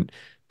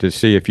to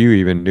see if you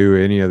even knew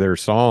any of their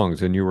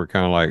songs, and you were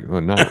kind of like,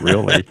 well, not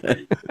really.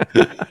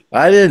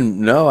 I didn't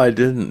know. I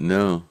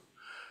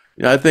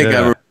think I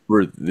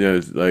remember,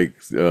 like,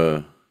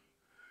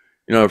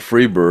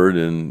 Freebird,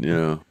 and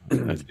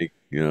I think,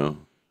 I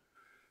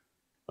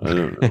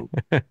don't know.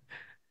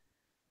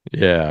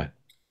 Yeah.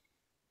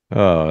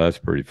 Oh, that's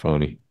pretty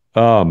funny.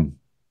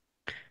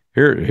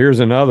 Here's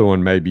another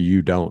one maybe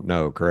you don't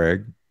know,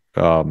 Craig.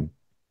 RH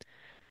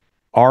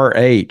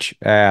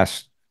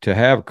asked to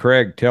have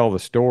Craig tell the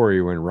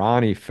story when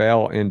Ronnie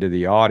fell into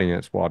the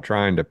audience while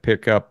trying to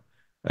pick up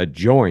a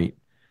joint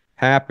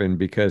happened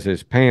because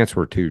his pants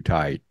were too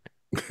tight.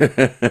 I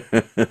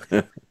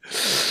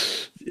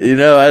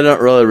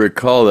don't really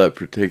recall that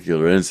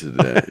particular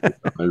incident.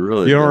 I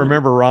really You don't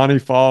remember Ronnie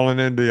falling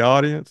into the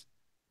audience?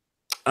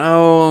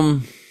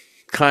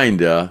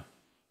 Kinda,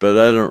 but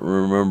I don't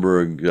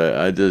remember.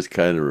 I just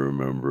kind of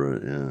remember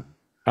it. Yeah.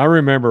 I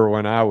remember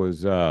when I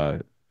was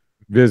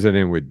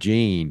visiting with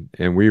Gene,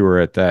 and we were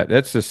at that.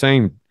 That's the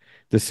same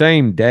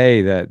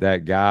day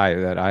that guy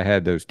that I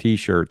had those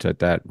T-shirts at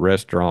that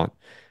restaurant,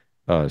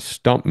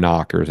 Stump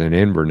Knockers in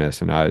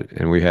Inverness,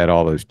 and we had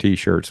all those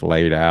T-shirts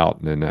laid out,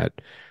 and then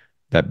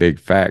that big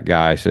fat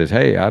guy says,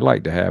 "Hey, I'd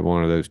like to have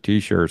one of those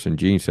T-shirts," and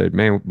Gene said,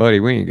 "Man,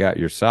 buddy, we ain't got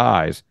your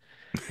size,"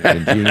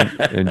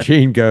 and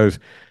Gene goes.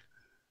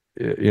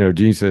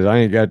 Gene says, I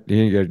ain't got,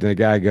 the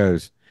guy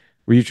goes,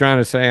 were you trying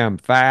to say I'm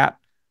fat?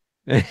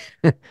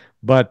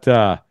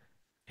 But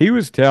he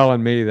was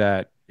telling me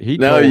that he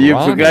told you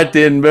Ronnie, forgot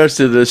the rest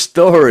of the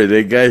story.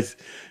 The guys,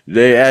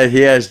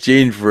 he asked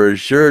Gene for a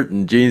shirt,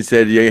 and Gene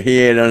said, yeah,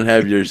 he don't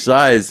have your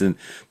size. And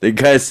the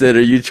guy said,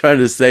 are you trying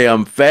to say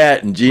I'm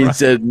fat? And Gene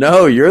said,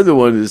 no, you're the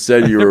one that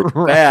said you were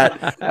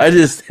fat. I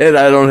just said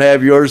I don't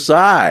have your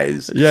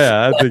size.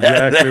 Yeah, that's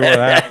exactly what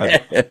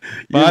happened.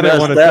 I didn't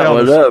want to tell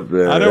I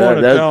didn't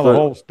want to tell the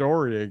whole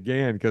story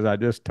again because I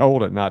just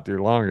told it not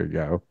too long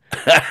ago.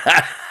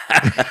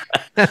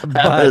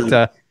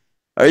 But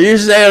are you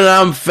saying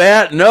I'm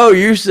fat? No,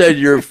 you said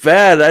you're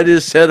fat. I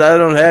just said I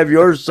don't have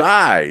your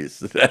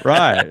size.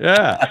 Right,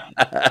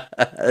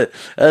 yeah.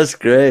 That's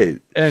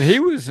great. And he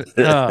was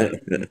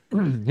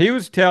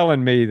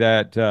telling me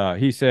that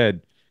he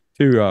said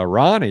to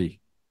Ronnie,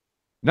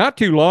 not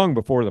too long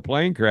before the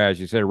plane crash,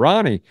 he said,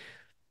 Ronnie,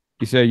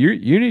 he said,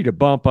 you need to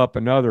bump up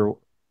another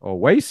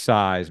waist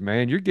size,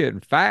 man. You're getting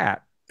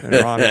fat. And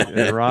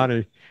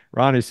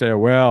Ronnie said,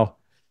 well,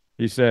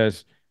 he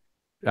says,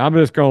 I'm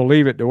just going to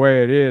leave it the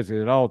way it is.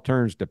 It all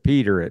turns to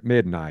Peter at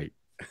midnight.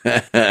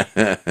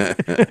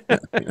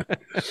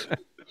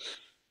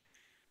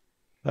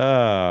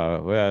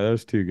 Well,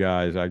 those two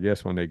guys, I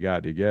guess when they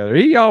got together,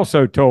 he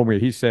also told me,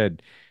 he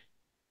said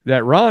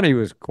that Ronnie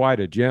was quite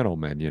a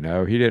gentleman.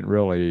 He didn't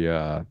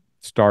really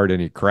start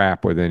any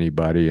crap with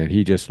anybody, and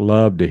he just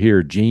loved to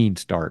hear Gene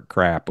start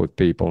crap with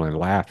people and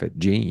laugh at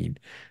Gene.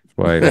 That's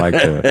why he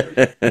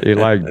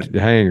liked to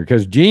hang,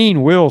 because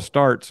Gene will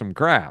start some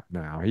crap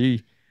now.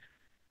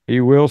 he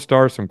will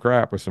start some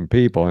crap with some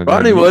people. And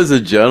Ronnie was a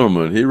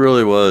gentleman. He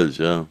really was.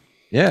 Yeah.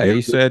 yeah,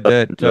 he said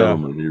that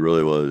Gentleman. He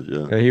really was.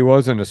 Yeah. he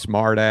wasn't a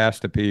smart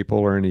ass to people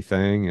or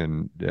anything,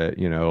 and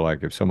you know,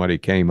 like if somebody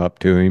came up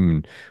to him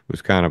and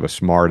was kind of a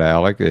smart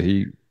aleck,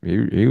 he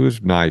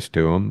was nice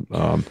to him.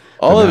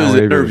 All of his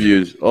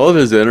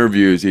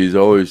interviews, he's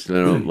always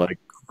like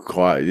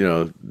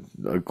quiet,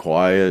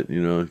 quiet,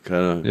 kind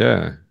of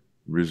yeah.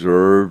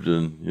 reserved,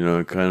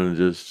 and kind of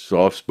just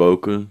soft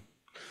spoken.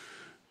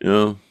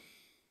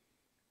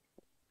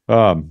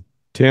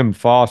 Tim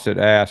Fawcett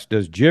asked,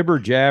 "Does jibber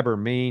jabber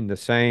mean the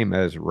same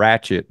as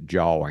ratchet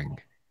jawing?"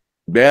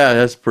 Yeah,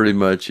 that's pretty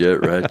much it,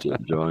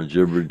 ratchet John,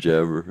 jibber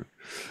jabber.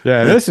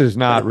 Yeah, this is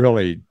not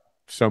really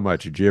so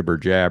much jibber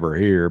jabber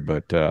here,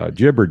 but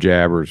jibber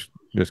jabber's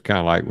just kind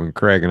of like when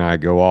Craig and I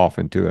go off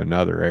into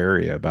another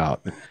area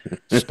about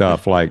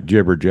stuff like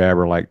jibber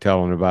jabber, like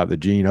telling about the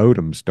Gene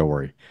Odom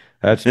story.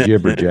 That's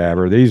jibber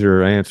jabber. These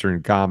are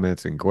answering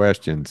comments and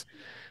questions.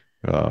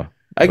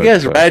 I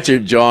guess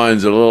Ratchet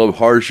John's a little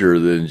harsher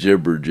than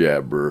jibber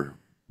jabber.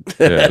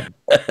 Yeah.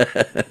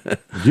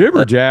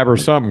 Jibber jabber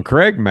something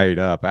Craig made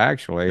up,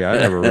 actually. I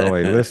never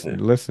really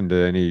listened to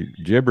any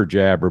jibber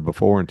jabber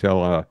before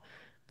until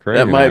Craig.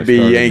 That might be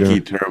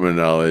Yankee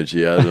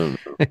terminology. I don't know.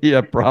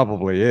 Yeah,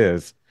 probably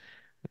is.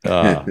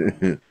 Angela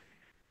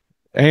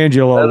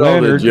Cut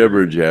all the Lynyrd.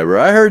 jibber jabber.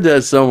 I heard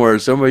that somewhere.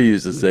 Somebody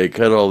used to say,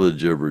 cut all the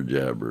jibber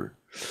jabber.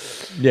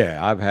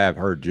 Yeah, have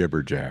heard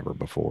jibber jabber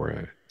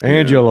before.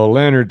 Angela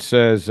Lynyrd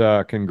says,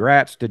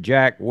 congrats to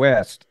Jack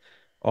West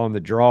on the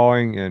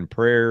drawing and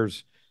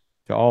prayers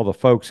to all the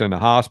folks in the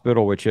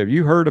hospital. Which, have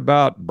you heard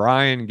about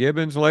Brian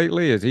Gibbons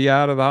lately? Is he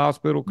out of the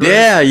hospital, Chris?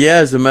 Yeah.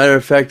 As a matter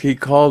of fact, he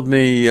called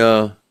me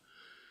a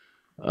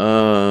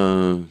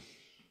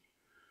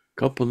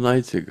couple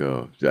nights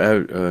ago.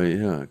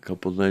 A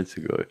couple nights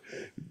ago.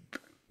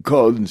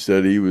 Called and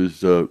said he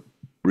was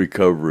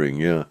recovering.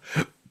 Yeah.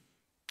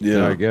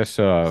 Yeah. I guess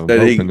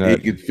that he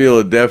could feel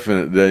a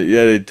definite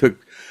they took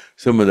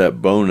some of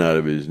that bone out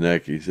of his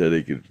neck. He said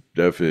he could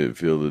definitely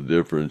feel the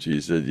difference.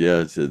 He said,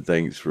 I said,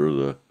 thanks for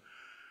the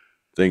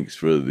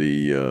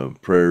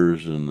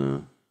prayers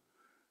and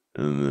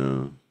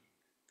the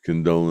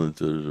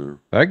condolences.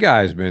 That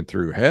guy's been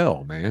through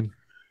hell, man.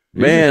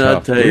 Man,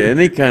 I'll tell you,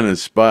 any kind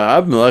of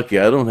I'm lucky.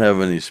 I don't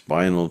have any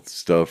spinal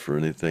stuff or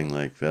anything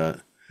like that.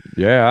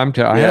 Yeah, I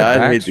had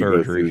back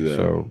surgery,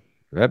 so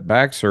that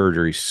back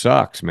surgery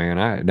sucks,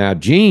 man. Now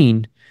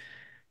Gene,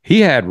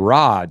 he had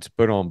rods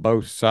put on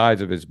both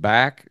sides of his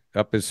back,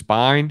 up his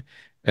spine,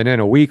 and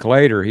then a week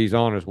later, he's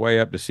on his way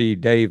up to see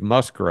Dave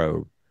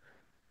Musgrove,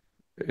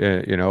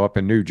 up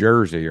in New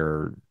Jersey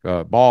or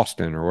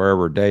Boston or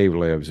wherever Dave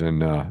lives.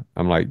 And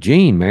I'm like,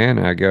 Gene, man,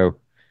 I go,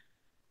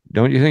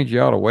 don't you think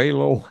you ought to wait a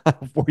little while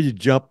before you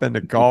jump in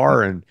the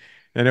car? And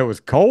it was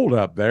cold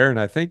up there, and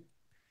I think,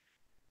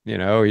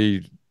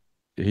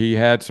 he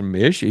had some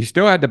issues. He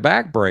still had the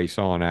back brace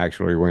on,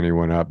 actually, when he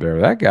went up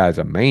there. That guy's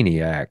a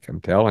maniac, I'm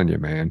telling you,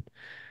 man.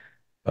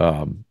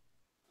 Autumn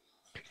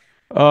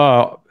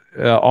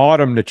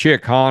the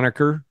Chick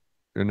Honecker,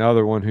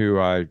 another one who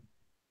I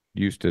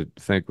used to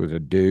think was a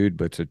dude,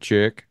 but it's a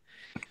chick.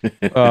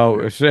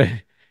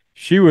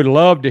 She would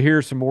love to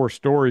hear some more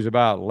stories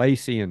about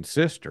Lacey and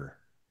Sister.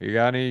 You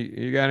got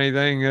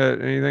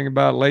anything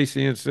about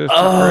Lacey and Sister?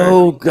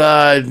 Oh, Craig?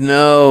 God,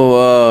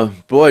 no.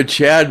 Boy,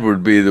 Chad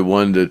would be the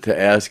one to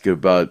ask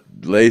about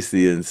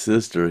Lacey and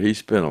Sister. He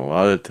spent a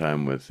lot of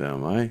time with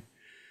them. I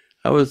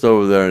was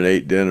over there and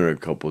ate dinner a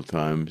couple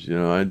times.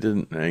 I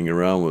didn't hang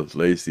around with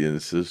Lacey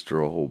and Sister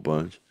a whole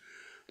bunch.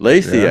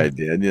 Lacey, I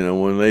did,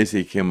 when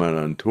Lacey came out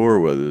on tour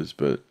with us,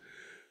 but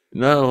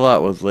not a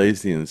lot with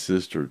Lacey and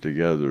Sister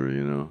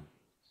together,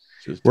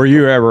 Were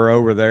you ever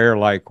over there,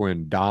 like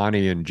when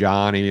Donnie and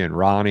Johnny and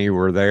Ronnie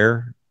were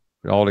there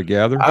all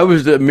together?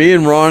 Me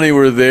and Ronnie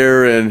were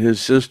there, and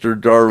his sister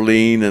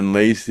Darlene and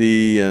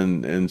Lacey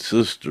and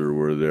Sister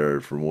were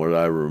there, from what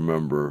I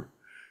remember.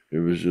 It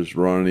was just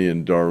Ronnie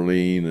and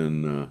Darlene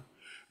and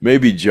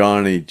maybe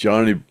Johnny.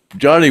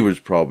 Johnny was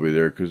probably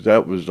there because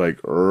that was like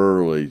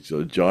early,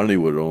 so Johnny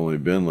would have only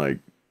been like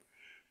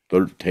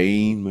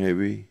 13,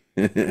 maybe.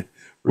 When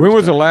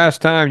was the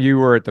last time you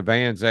were at the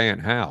Van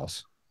Zandt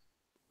house?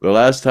 The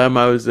last time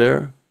I was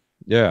there?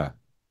 Yeah.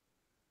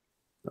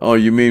 Oh,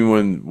 you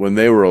mean when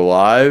they were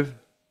alive?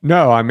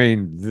 No, I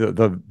mean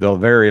the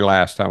very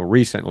last time.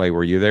 Recently,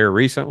 were you there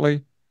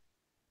recently?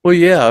 Well,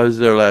 yeah, I was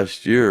there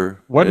last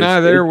year. Wasn't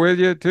I there with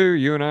you too?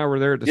 You and I were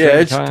there at the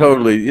same time.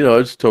 Yeah,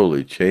 it's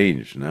totally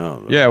changed now,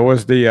 though. Yeah,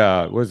 was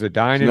the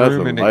dining room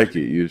nothing like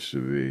it used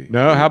to be?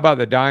 No, how about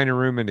the dining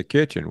room and the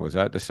kitchen? Was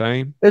that the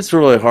same? It's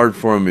really hard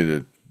for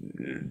me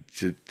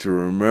to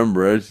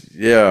remember.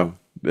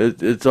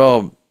 It's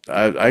all.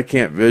 I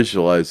can't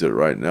visualize it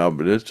right now,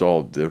 but it's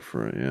all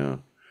different. Yeah.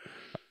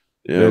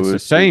 It's the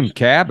same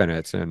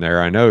cabinets in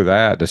there. I know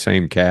that, the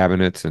same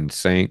cabinets and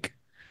sink.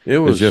 It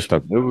was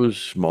it was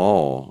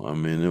small. I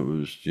mean, it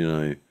was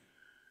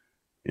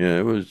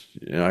it was.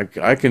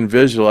 I can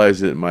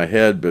visualize it in my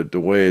head, but the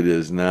way it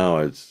is now,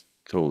 it's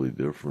totally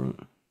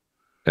different.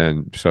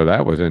 and so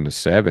that was in the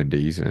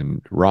 70s,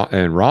 and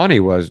Ronnie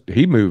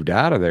he moved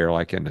out of there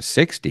like in the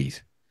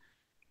 60s,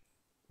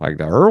 like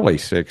the early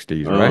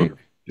 60s, right?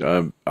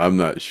 I'm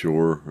not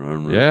sure.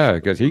 I'm not Yeah, sure.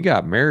 because he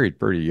got married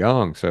pretty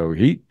young. So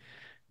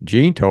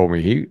Gene told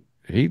me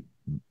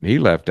he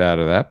left out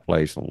of that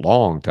place a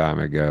long time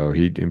ago.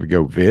 He didn't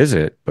go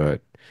visit,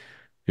 but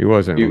he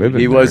wasn't He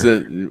living there.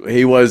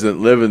 wasn't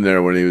living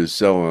there when he was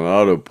selling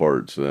auto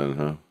parts then,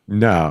 huh?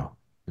 No,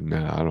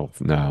 no, I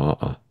don't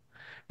know.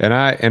 And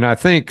I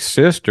think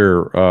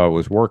sister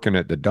was working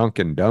at the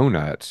Dunkin'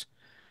 Donuts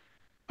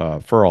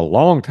for a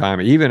long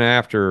time, even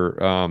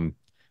after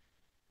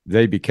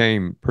they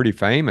became pretty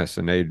famous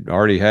and they'd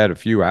already had a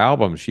few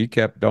albums. She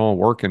kept on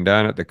working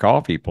down at the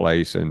coffee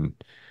place, and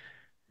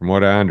from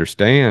what I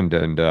understand,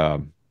 and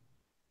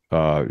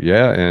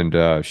yeah,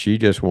 and she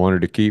just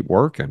wanted to keep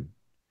working.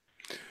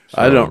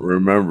 I don't So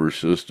remember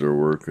sister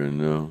working.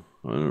 No,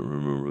 I don't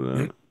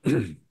remember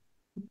that.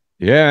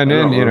 yeah, and I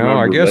then don't I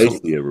remember guess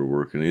Lacey ever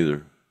working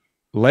either.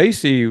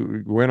 Lacey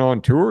went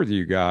on tour with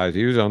you guys.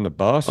 He was on the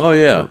bus Oh a,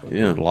 yeah, a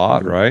yeah.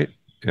 lot, Mhm. right?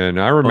 And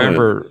I Oh yeah.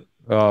 remember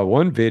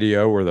one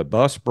video where the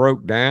bus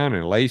broke down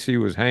and Lacey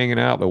was hanging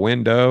out the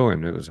window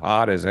and it was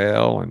hot as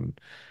hell and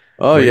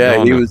Oh waiting yeah,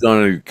 on he the was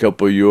on a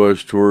couple of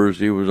U.S. tours.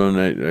 He was on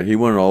that. He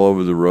went all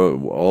over the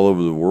road, all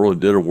over the world.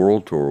 Did a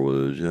world tour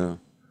with us. Yeah.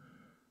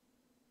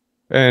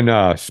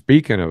 and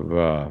speaking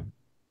of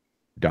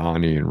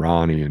Donnie and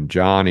Ronnie and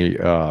Johnny,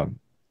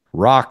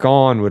 Rock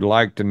On would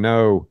like to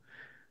know,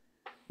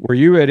 were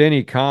you at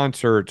any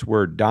concerts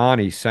where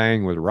Donnie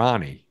sang with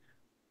Ronnie?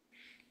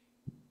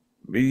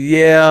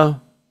 Yeah,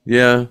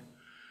 yeah,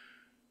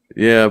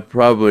 yeah.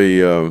 Probably.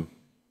 Yeah.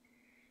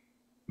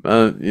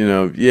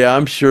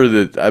 I'm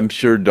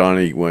sure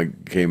Donnie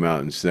came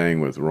out and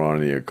sang with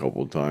Ronnie a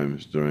couple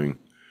times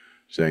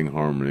sang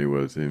harmony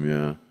with him.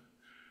 Yeah.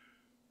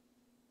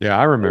 Yeah,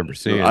 I remember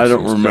seeing I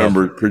don't some stuff.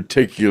 remember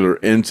particular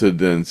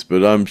incidents,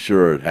 but I'm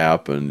sure it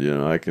happened.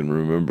 I can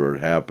remember it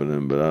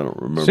happening, but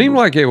Seemed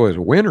like it was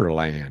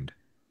Winterland.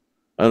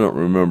 I don't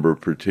remember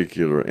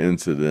particular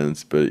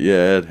incidents, but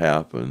yeah, it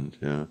happened.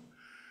 Yeah.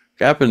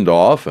 Happened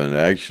often,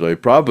 actually.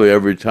 Probably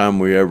every time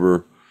we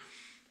ever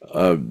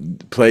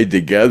played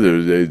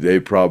together, they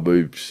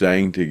probably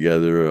sang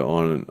together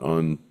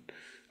on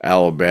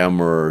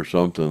Alabama or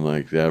something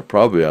like that.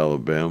 Probably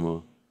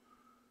Alabama,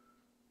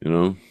 you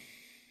know.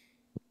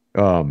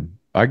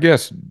 I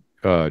guess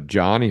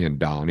Johnny and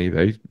Donnie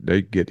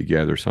they get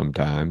together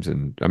sometimes,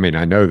 and I mean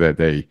I know that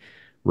they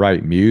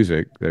write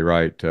music. They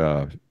write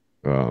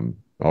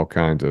all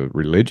kinds of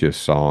religious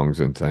songs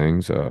and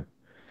things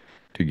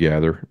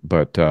together.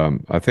 But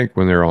I think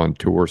when they're on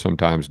tour,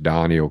 sometimes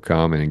Donnie will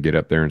come and get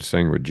up there and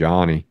sing with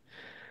Johnny.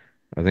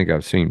 I think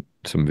I've seen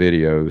some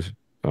videos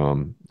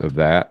of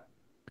that.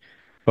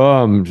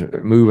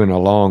 Moving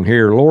along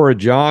here, Laura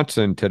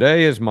Johnson.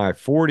 Today is my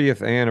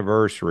 40th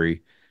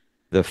anniversary.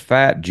 The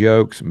fat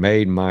jokes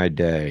made my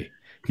day.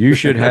 You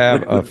should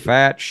have a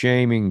fat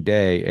shaming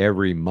day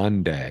every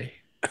Monday.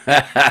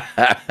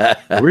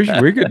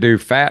 We could do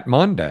Fat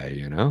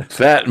Monday.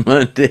 Fat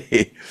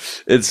Monday.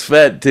 It's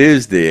Fat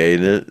Tuesday,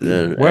 ain't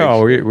it?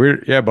 Well,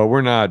 Actually, yeah, but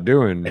we're not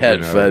doing,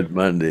 Fat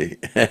Monday.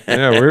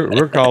 yeah,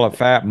 we're calling it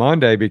Fat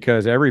Monday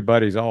because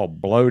everybody's all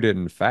bloated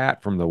and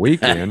fat from the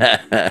weekend.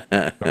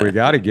 So we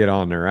got to get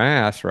on their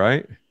ass,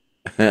 right?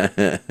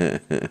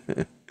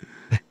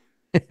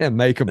 And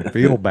make them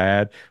feel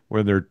bad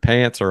when their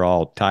pants are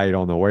all tight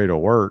on the way to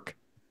work.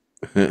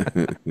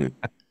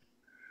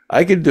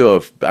 I could do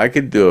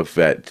a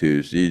Fat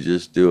Tuesday.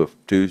 Just do a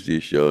Tuesday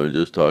show and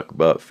just talk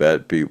about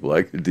fat people.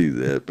 I could do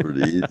that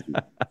pretty easy.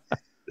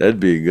 That'd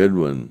be a good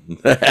one.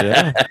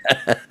 Yeah.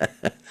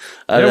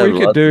 I'd Yeah, have a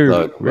lot to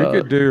talk we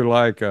could about. do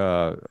like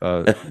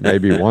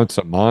maybe once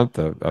a month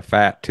a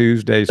Fat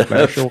Tuesday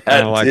special,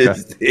 kind of Fat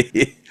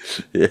Tuesday.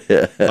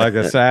 Yeah. like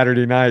a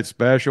Saturday night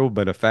special,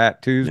 but a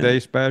Fat Tuesday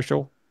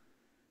special.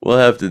 We'll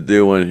have to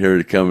do one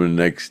here coming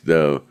next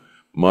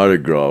Mardi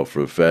Gras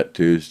for Fat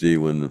Tuesday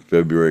when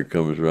February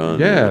comes around.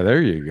 Yeah,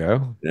 there you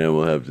go. Yeah,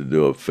 we'll have to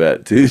do a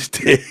Fat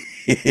Tuesday.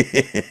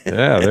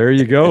 Yeah, there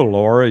you go,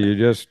 Laura. You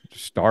just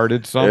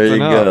started There something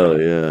you up. go.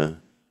 Yeah.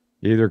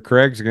 Either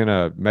Craig's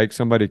gonna make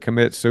somebody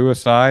commit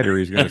suicide or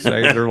he's gonna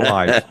save their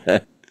life.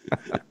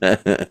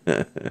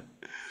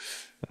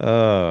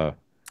 Uh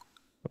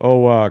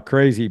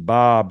Crazy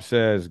Bob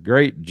says,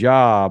 great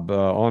job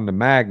on the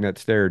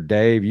magnets there,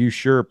 Dave. You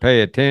sure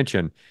pay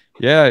attention.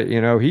 Yeah,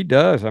 he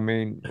does. I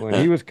mean, when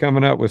he was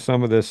coming up with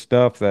some of this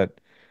stuff that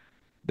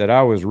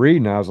I was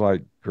reading, I was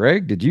like,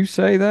 Greg, did you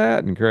say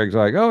that? And Craig's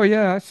like, oh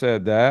yeah, I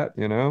said that.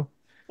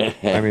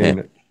 I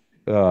mean,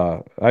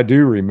 I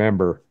do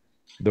remember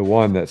the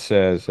one that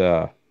says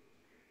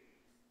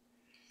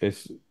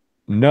it's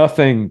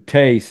nothing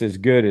tastes as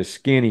good as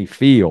skinny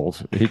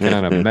feels. He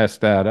kind of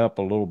messed that up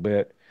a little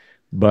bit.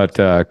 But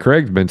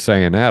Craig's been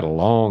saying that a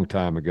long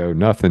time ago.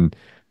 Nothing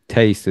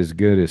tastes as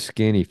good as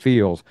skinny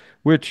feels,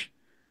 which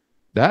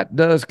that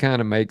does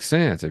kind of make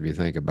sense if you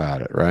think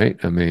about it, right?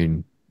 I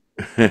mean,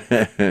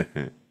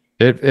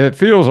 it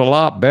feels a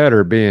lot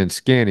better being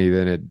skinny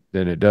than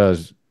it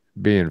does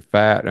being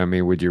fat? I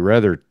mean, would you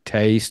rather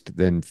taste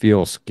than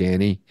feel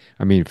skinny?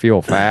 I mean,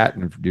 feel fat,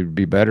 and it'd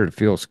be better to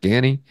feel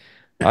skinny?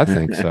 I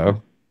think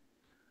so.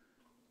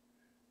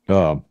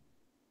 Um,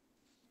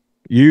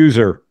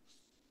 User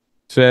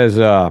says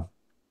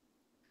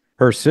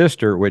her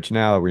sister, which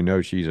now we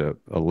know she's a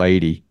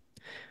lady,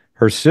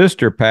 her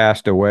sister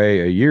passed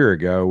away a year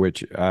ago,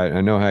 which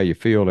I know how you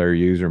feel there,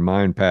 user.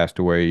 Mine passed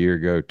away a year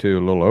ago too,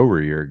 a little over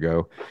a year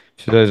ago.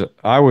 She says,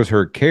 I was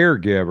her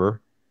caregiver.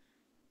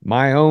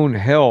 My own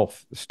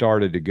health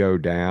started to go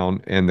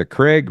down, and the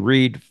Craig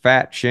Reed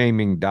fat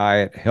shaming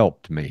diet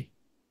helped me.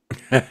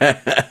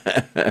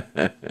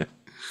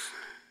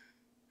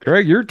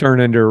 Craig, you're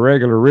turning into a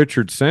regular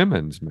Richard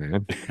Simmons,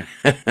 man.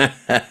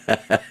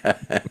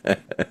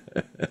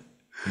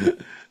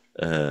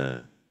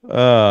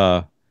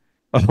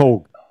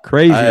 Oh,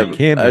 crazy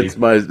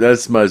Kimmy.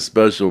 That's my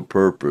special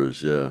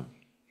purpose. Yeah.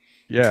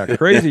 Yeah,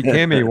 crazy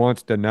Kimmy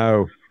wants to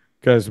know,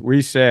 because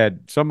we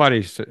said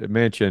somebody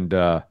mentioned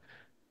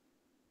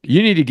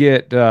you need to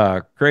get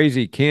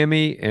crazy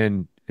Kimmy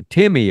and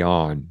Timmy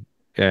on,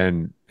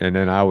 and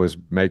then I was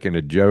making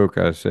a joke.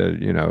 I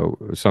said,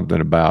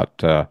 something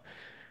about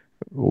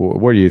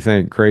what do you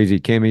think? Crazy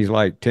Kimmy's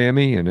like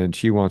Timmy, and then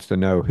she wants to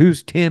know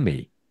who's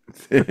Timmy.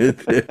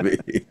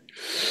 Timmy.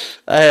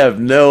 I have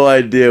no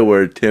idea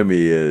where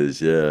Timmy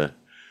is. Yeah.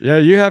 Yeah,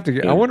 you have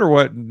to. I wonder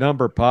what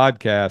number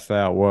podcast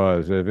that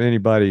was. If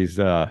anybody's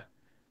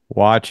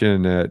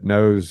watching that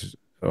knows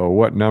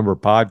what number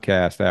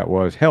podcast that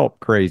was,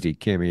 help crazy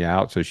Kimmy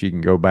out so she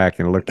can go back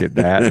and look at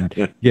that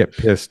and get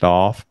pissed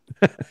off.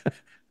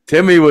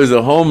 Timmy was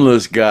a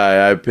homeless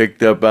guy I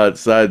picked up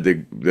outside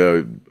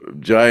the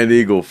Giant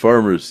Eagle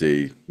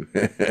Pharmacy.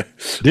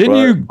 Didn't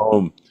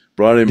you?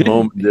 Brought him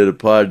home and did a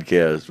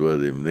podcast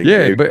with him. They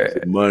gave him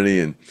some money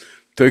and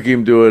took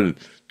him to a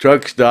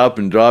truck stop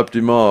and dropped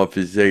him off.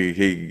 He said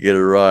he could get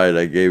a ride.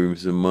 I gave him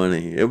some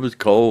money. It was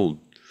cold.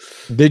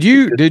 Did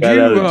you got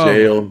out of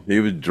jail?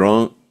 He was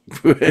drunk.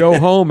 Go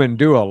home and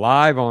do a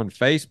live on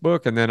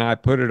Facebook, and then I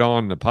put it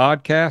on the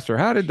podcast, or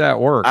how did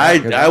that work?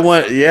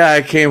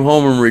 I came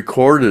home and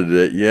recorded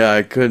it. Yeah,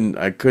 I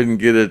couldn't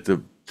get it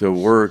to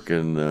work,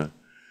 and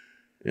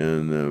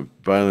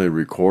finally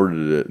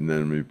recorded it, and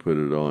then we put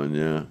it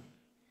on.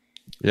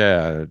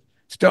 Yeah,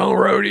 Stone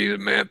Roadies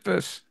in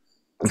Memphis.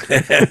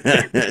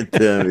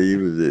 Tell me,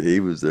 he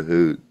was a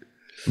hoot.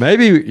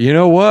 Maybe, you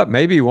know what?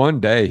 Maybe one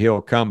day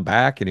he'll come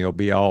back and he'll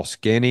be all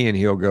skinny and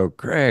he'll go,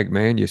 Craig,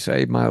 man, you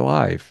saved my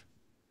life.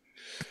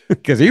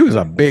 Because he was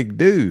a big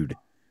dude.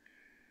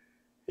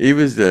 He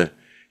wanted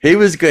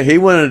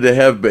to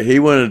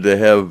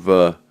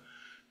have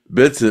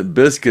bits of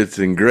biscuits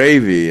and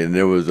gravy, and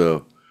there was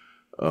a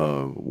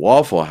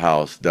Waffle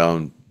House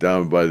down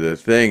by the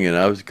thing, and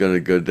I was going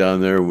to go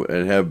down there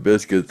and have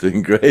biscuits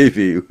and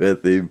gravy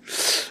with him.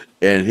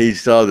 And he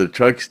saw the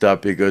truck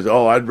stop. He goes,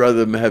 oh, I'd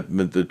rather have him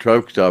at the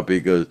truck stop. He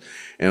goes,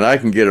 and I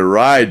can get a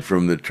ride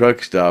from the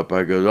truck stop.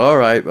 I goes, all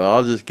right, well,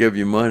 I'll just give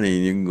you money,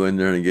 and you can go in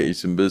there and get you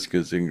some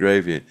biscuits and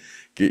gravy.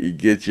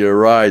 Get you a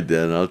ride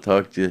then. I'll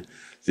talk to you.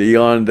 See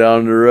you on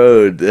down the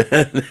road.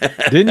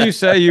 Didn't you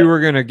say you were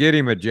going to get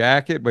him a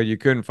jacket, but you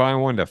couldn't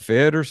find one to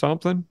fit or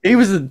something? He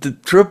was a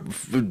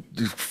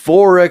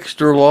 4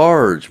 extra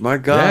large. My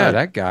God. Yeah,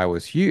 that guy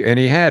was huge. And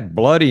he had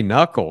bloody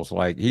knuckles.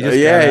 Like he just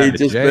he'd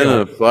just been in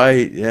a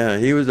fight. Yeah,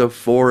 he was a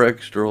 4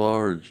 extra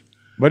large.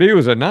 But he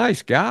was a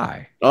nice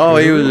guy. Oh,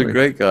 he was a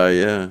great guy,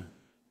 yeah.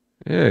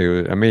 Yeah, he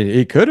was, I mean,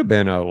 he could have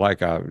been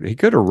he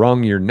could have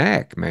wrung your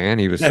neck, man.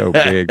 He was so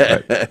big,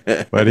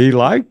 but he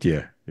liked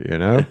you.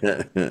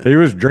 He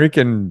was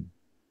drinking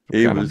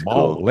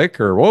malt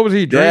liquor. What was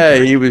he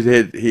drinking?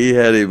 Yeah, he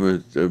had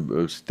him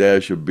a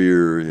stash of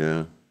beer.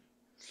 Yeah.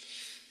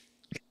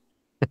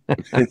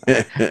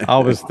 I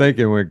was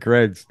thinking when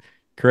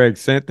Craig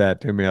sent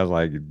that to me, I was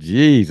like,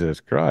 Jesus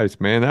Christ,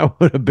 man, that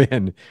would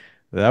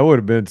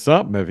have been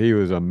something if he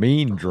was a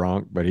mean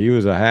drunk, but he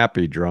was a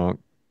happy drunk.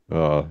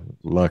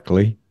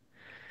 Luckily.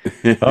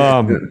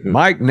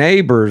 Mike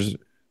Neighbors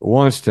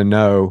wants to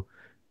know,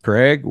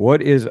 Craig,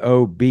 what is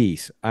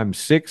obese? I'm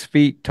 6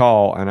 feet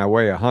tall and I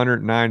weigh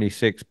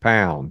 196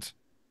 pounds.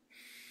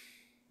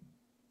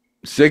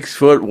 6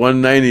 foot,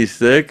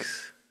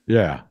 196?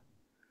 Yeah.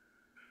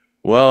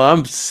 Well,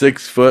 I'm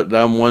 6 foot and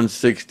I'm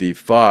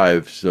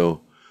 165,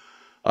 so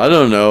I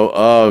don't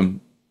know.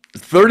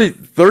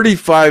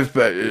 35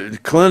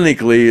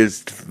 clinically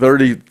is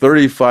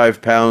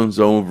 35 pounds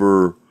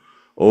over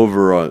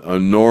a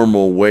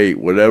normal weight,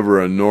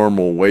 whatever a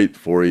normal weight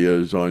for you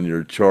is on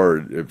your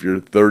chart. If you're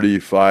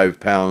 35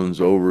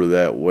 pounds over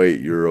that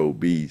weight, you're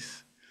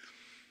obese.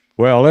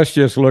 Well, let's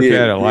just look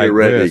at it like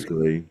this.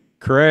 Theoretically.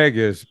 Craig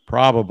is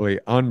probably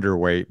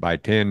underweight by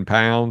 10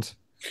 pounds.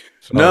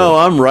 So. No,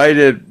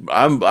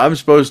 I'm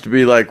supposed to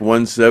be like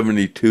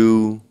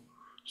 172,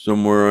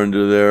 somewhere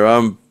under there.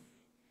 I'm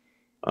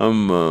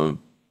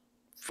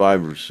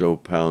 5 or so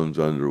pounds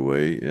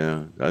underweight.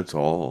 Yeah, that's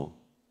all.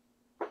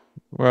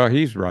 Well,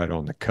 he's right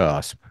on the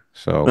cusp.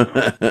 So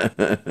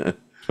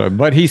So,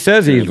 but he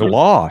says he's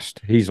lost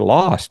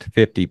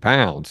 50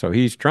 pounds. So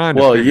he's trying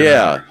to Well, figure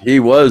out. yeah, he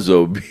was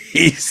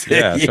obese.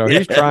 Yeah. So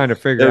he's Yeah. trying to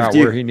figure out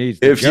where he needs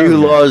to If go you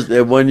now. lost,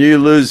 when you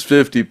lose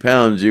 50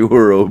 pounds, you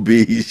were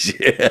obese.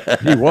 Yeah.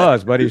 He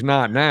was, but he's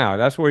not now.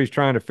 That's what he's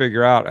trying to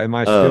figure out. Am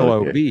I still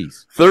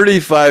obese?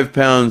 35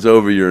 pounds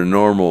over your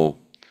normal,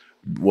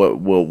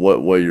 what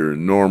your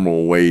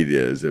normal weight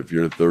is. If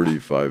you're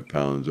 35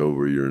 pounds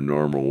over your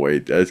normal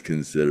weight, that's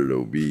considered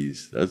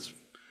obese. That's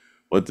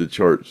what the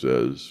chart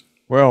says.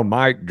 Well,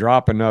 Mike,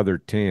 drop another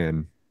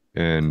 10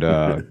 and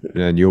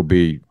then you'll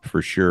be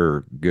for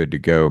sure good to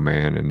go,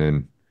 man. And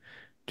then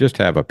just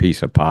have a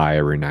piece of pie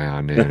every now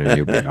and then and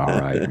you'll be all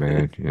right,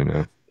 man. You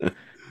know,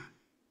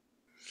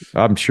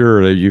 I'm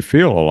sure that you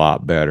feel a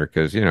lot better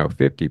because,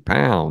 50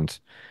 pounds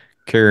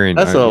carrying.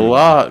 That's a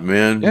lot,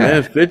 man. Yeah.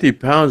 Man, 50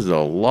 pounds is a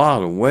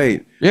lot of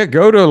weight. Yeah,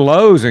 go to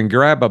Lowe's and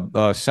grab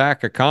a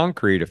sack of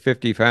concrete, a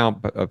 50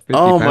 pound.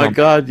 Oh, my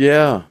God,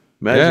 yeah.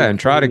 Imagine yeah, and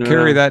try to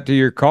carry that to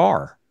your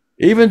car.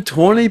 Even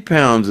 20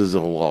 pounds is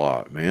a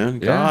lot, man.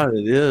 Yeah. God,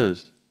 it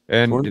is.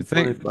 And 20,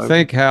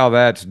 think how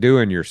that's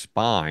doing your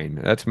spine.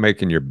 That's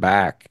making your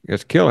back.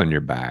 It's killing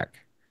your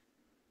back.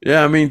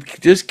 Yeah, I mean,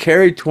 just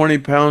carry 20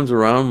 pounds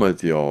around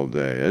with you all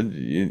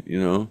day.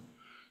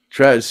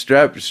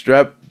 Strap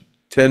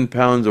 10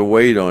 pounds of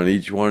weight on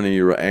each one of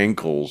your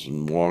ankles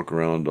and walk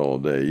around all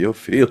day. You'll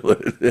feel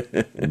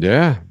it.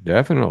 Yeah,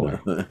 definitely.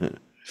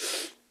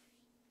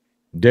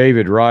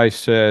 David Rice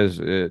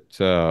says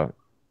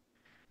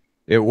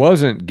it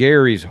wasn't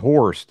Gary's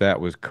horse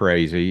that was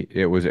crazy.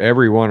 It was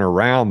everyone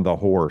around the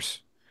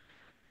horse.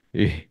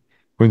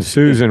 When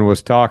Susan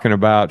was talking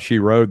about she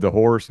rode the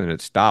horse and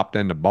it stopped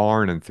in the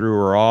barn and threw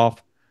her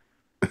off,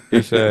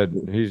 she said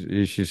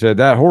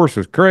that horse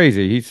was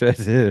crazy. He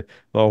says the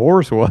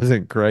horse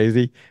wasn't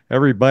crazy.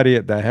 Everybody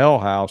at the hell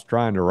house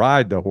trying to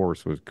ride the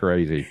horse was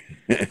crazy.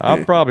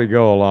 I'll probably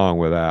go along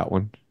with that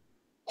one.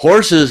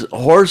 Horses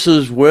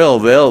will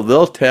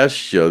they'll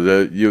test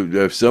you.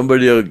 If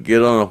somebody will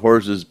get on a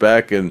horse's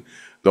back and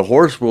the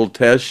horse will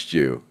test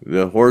you.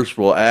 The horse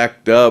will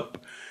act up,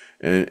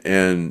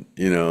 and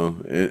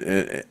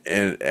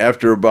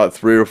after about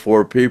 3 or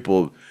 4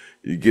 people,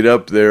 you get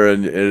up there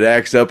and it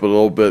acts up a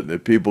little bit, and the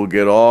people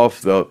get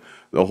off. The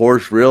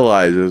horse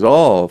realizes,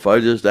 oh, if I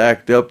just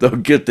act up, they'll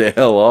get the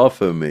hell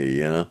off of me.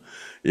 Yeah,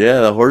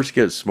 the horse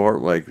gets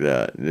smart like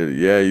that.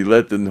 Yeah, you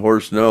let the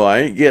horse know I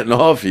ain't getting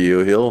off of you.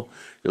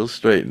 He'll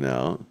straighten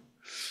out.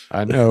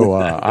 I know.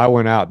 I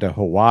went out to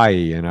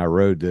Hawaii and I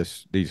rode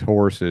these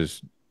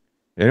horses,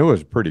 and it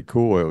was pretty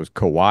cool. It was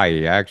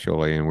Kauai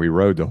actually, and we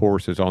rode the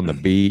horses on the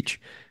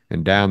beach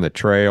and down the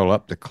trail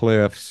up the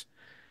cliffs.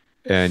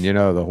 And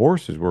the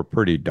horses were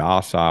pretty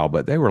docile,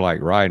 but they were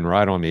like riding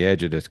right on the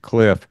edge of this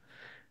cliff.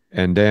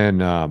 And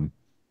then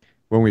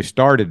when we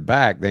started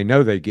back, they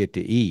know they get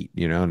to eat,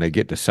 and they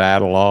get to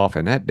saddle off,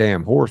 and that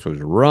damn horse was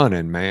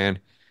running, man,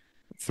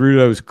 through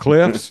those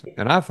cliffs,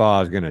 and I thought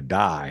I was going to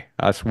die.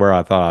 I swear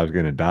I thought I was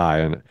going to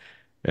die.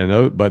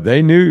 But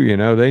they knew,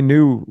 they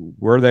knew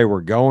where they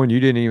were going.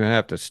 You didn't even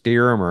have to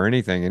steer them or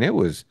anything. And it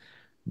was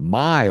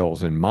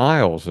miles and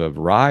miles of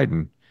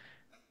riding.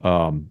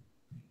 And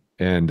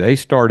they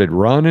started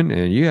running,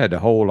 and you had to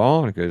hold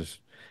on, because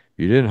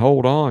if you didn't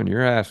hold on,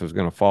 your ass was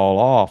going to fall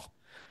off.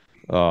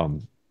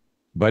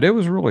 But it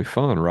was really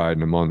fun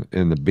riding them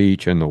in the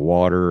beach and the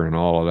water and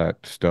all of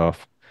that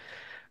stuff.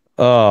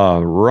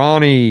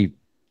 Ronnie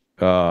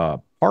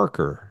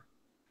Parker.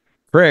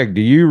 Craig,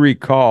 do you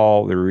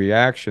recall the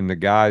reaction the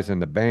guys in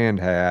the band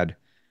had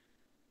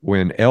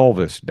when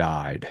Elvis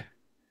died?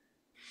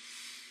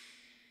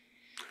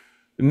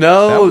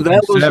 No,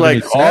 that was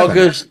like 77.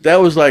 August.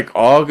 That was like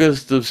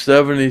August of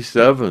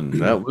 '77.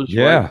 That was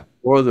right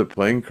before the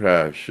plane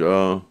crash.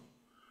 Gary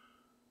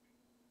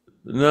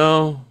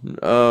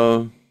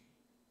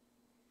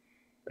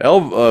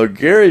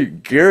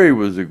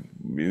was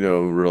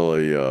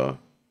really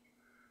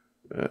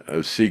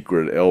a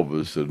secret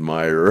Elvis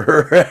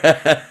admirer.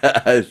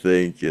 I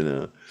think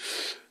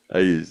I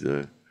used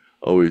to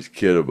always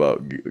kid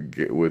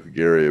with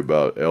Gary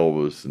about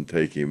Elvis and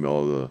take him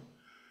all the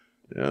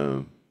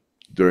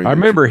during. I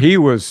remember he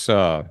was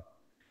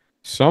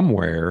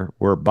somewhere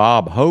where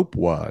Bob Hope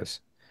was,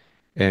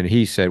 and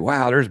he said,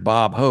 "Wow, there's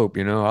Bob Hope.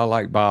 I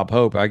like Bob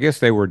Hope." I guess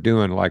they were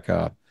doing like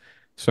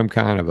some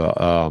kind of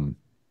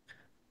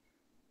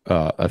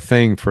a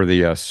thing for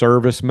the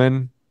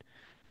servicemen,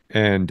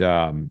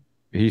 and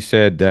he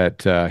said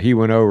that he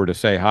went over to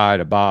say hi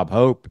to Bob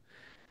Hope,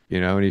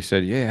 and he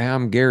said, "Yeah,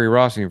 I'm Gary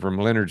Rossing from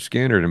Lynyrd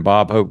Skynyrd." And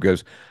Bob Hope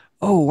goes,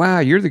 "Oh, wow,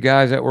 you're the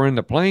guys that were in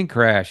the plane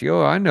crash.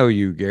 Yo, I know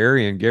you,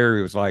 Gary." And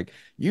Gary was like,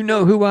 "You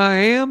know who I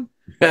am?"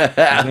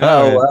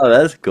 Oh, wow,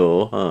 that's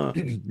cool, huh?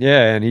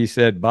 Yeah, and he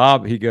said,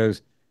 Bob, he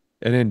goes,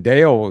 and then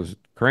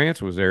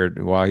Krantz was there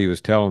while he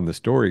was telling the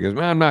story. He goes,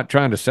 "Man, I'm not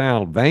trying to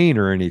sound vain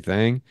or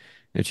anything."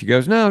 And she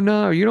goes,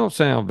 "No, you don't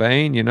sound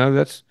vain.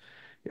 I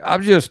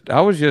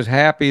was just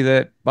happy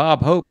that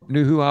Bob Hope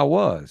knew who I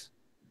was."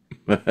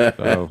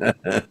 So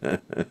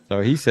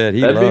he said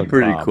he That'd loved be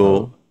pretty Bob cool.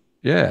 Hope.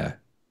 Yeah.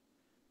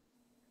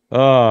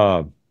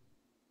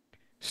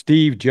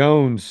 Steve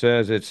Jones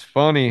says it's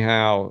funny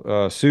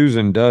how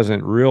Susan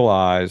doesn't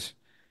realize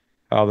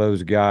how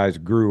those guys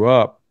grew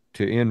up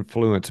to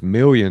influence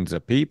millions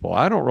of people.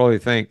 I don't really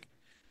think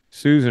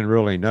Susan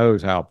really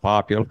knows how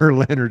popular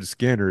Lynyrd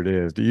Skynyrd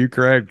is. Do you,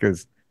 Craig?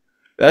 Because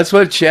That's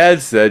what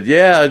Chad said.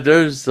 Yeah,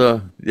 there's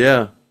there's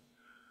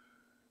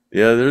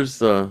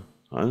I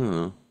don't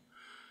know.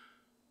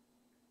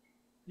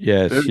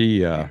 yeah, There,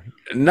 she you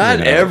not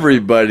know,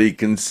 everybody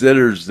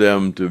considers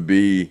them to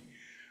be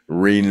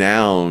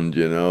renowned,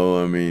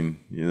 I mean,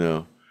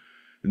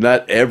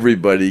 not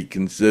everybody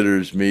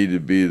considers me to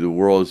be the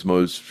world's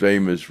most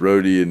famous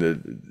roadie in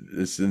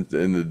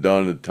the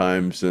dawn of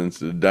time since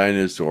the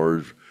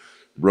dinosaurs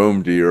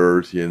roamed the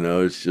earth.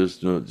 It's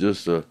just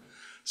a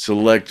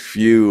select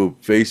few of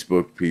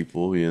Facebook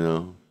people.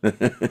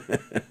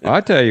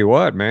 I tell you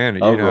what,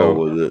 man, I'll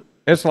roll with it.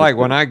 it's like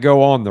when I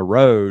go on the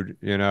road,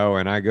 and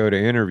I go to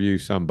interview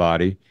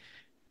somebody,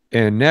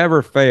 and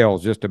never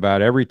fails just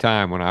about every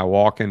time when I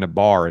walk in the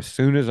bar, as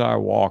soon as I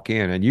walk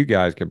in, and you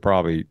guys can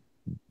probably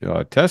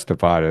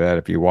testify to that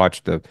if you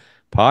watch the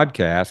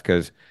podcast,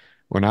 because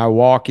when I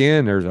walk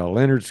in, there's a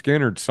Lynyrd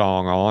Skynyrd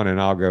song on,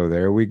 and I'll go,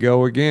 there we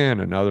go again.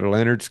 Another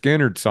Lynyrd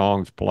Skynyrd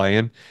song's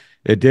playing.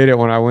 It did it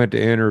when I went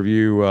to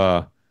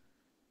interview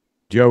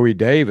Joey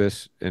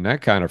Davis, and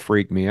that kind of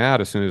freaked me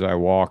out as soon as I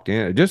walked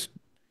in. It just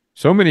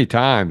so many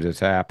times it's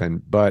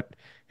happened. But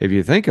if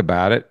you think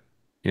about it,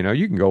 you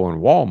can go in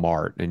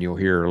Walmart and you'll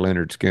hear a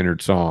Lynyrd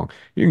Skynyrd song.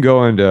 You can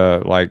go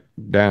into like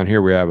down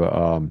here we have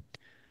a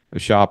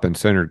shopping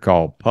center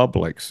called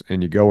Publix,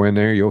 and you go in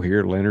there, you'll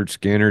hear Lynyrd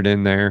Skynyrd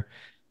in there.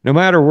 No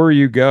matter where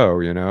you go,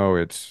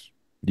 it's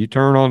you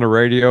turn on the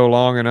radio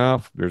long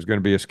enough, there's going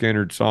to be a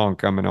Skynyrd song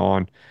coming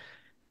on,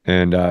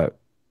 and a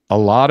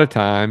lot of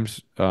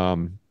times.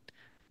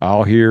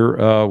 I'll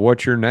hear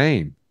what's your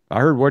name?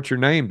 I heard what's your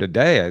name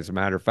today, as a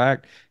matter of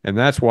fact. And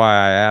that's why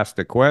I asked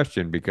the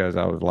question, because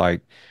I was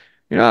like,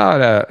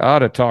 I ought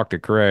to talk to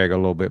Craig a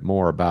little bit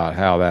more about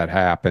how that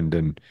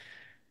happened.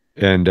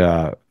 And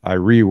I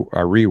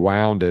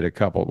rewound it a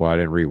couple. Well, I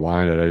didn't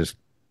rewind it. I just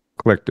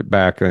clicked it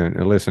back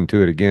and listened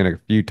to it again a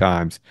few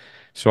times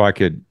so I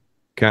could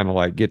kind of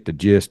like get the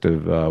gist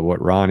of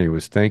what Ronnie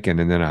was thinking.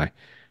 And then I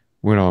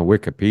went on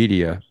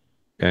Wikipedia,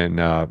 and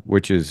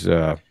which is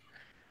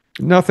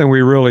nothing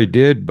we really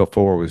did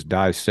before was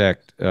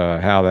dissect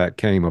how that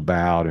came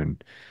about,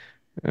 and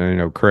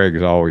Craig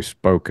has always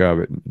spoke of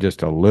it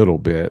just a little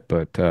bit,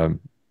 but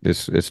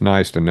it's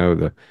nice to know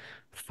the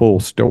full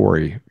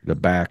story, the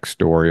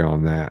backstory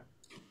on that.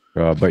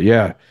 But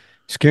yeah,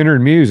 Skinner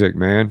music,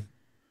 man.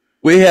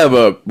 We have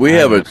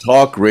a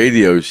talk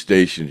radio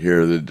station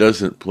here that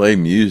doesn't play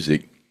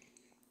music,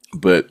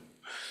 but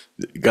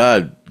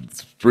God,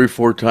 3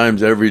 4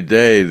 times every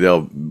day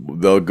they'll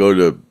go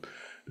to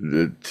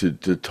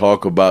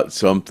talk about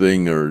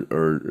something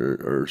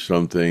or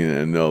something,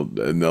 and they'll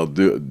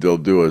do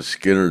a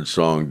Skynyrd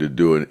song to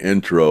do an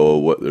intro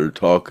of what they're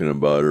talking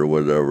about or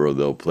whatever.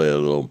 They'll play a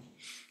little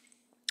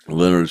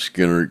Lynyrd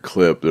Skynyrd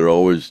clip.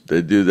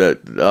 They do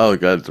that. Oh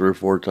God, 3 or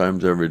 4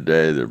 times every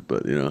day.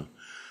 But they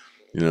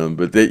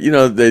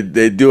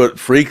do it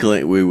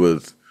frequently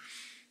with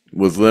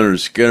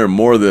Lynyrd Skynyrd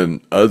more than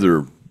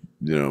other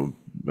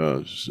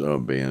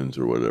bands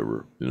or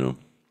whatever.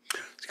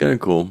 It's kind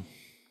of cool.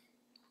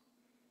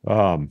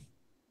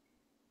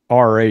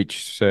 RH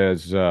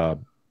says,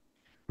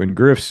 when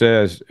Griff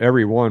says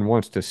everyone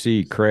wants to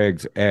see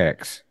Craig's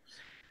ex.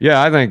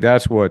 Yeah, I think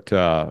that's what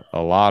a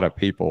lot of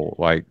people,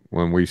 like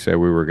when we said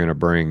we were going to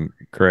bring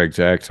Craig's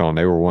ex on,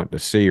 they were wanting to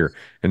see her.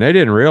 And they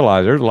didn't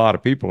realize there's a lot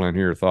of people in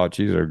here thought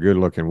she's a good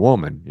looking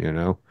woman,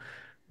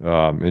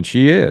 and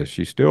she is.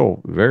 She's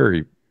still a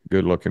very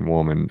good looking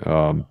woman.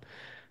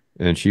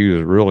 And she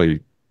was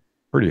really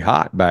pretty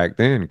hot back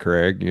then,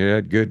 Craig. You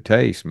had good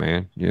taste,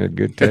 man. You had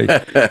good taste.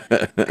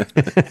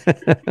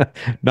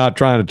 Not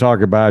trying to talk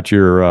about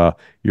your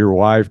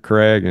wife,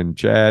 Craig, and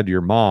Chad,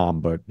 your mom,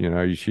 but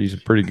she's a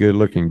pretty good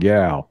looking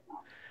gal.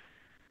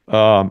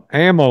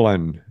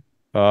 Amelin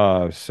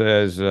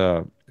says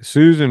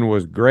Susan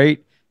was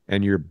great,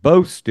 and you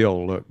both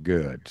still look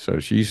good. So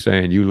she's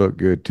saying you look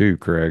good too,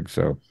 Craig.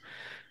 So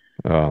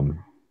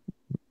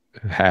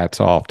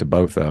hats off to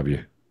both of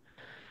you.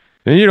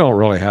 And you don't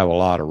really have a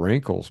lot of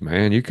wrinkles,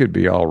 man. You could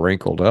be all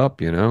wrinkled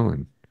up, and I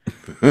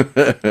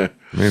mean,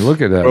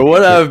 look at that. For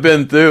what I've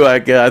been through,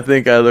 I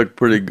think I look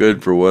pretty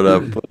good for what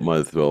I've put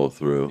myself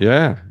through.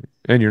 Yeah,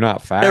 and you're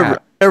not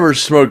fat. Never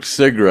smoked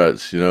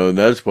cigarettes, and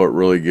that's what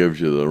really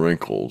gives you the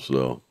wrinkles.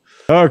 So,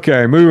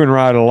 okay, moving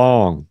right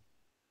along.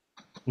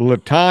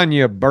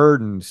 Latanya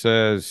Burden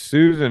says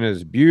Susan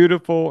is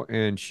beautiful,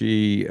 and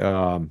she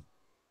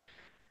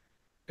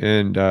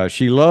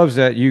loves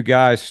that you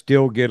guys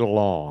still get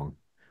along.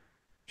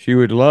 She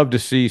would love to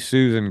see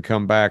Susan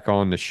come back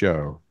on the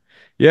show.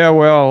 Yeah,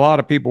 well, a lot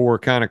of people were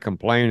kind of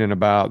complaining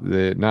about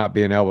the not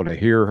being able to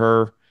hear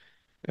her.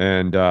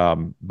 And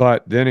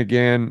but then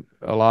again,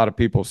 a lot of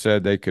people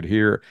said they could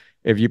hear.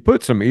 If you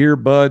put some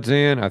earbuds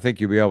in, I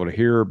think you'll be able to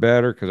hear her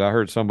better, because I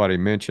heard somebody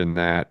mention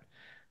that.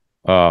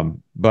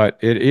 But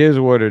it is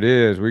what it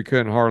is. We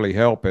couldn't hardly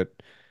help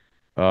it.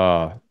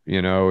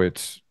 You know,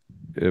 it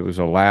was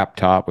a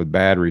laptop with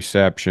bad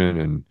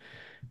reception,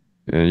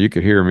 and you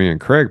could hear me and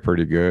Craig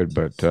pretty good,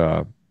 but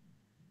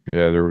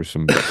yeah, there was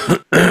some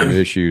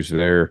issues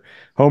there.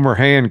 Homer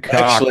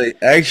Hancock.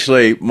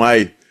 Actually,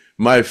 my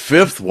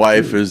fifth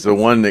wife is the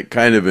one that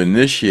kind of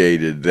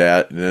initiated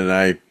that, and then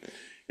I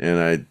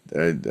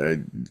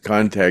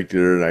contacted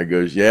her and I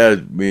goes, yeah, I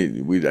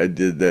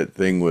did that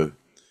thing with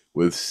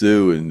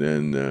Sue, and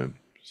then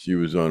she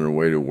was on her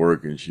way to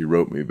work, and she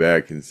wrote me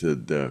back and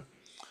said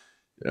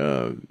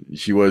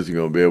she wasn't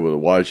going to be able to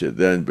watch it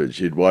then, but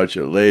she'd watch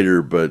it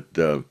later, but.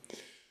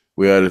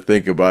 We ought to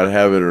think about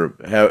having her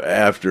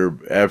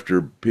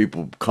after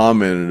people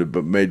commented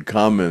but made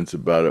comments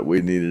about it.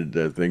 We needed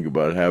to think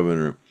about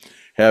having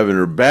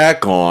her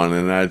back on,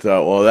 and I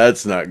thought, well,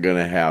 that's not going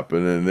to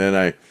happen. And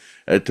then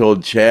I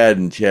told Chad,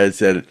 and Chad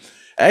said,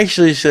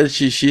 actually said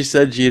she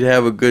said she'd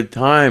have a good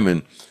time,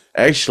 and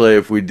actually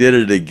if we did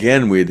it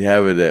again, we'd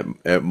have it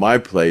at my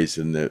place,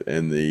 and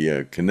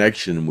the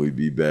connection would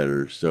be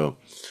better. So,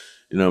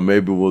 you know,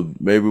 maybe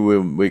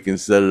we can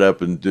set it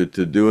up and to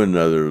do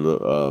another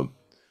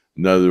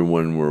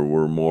one where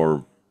we're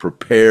more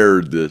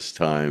prepared this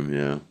time.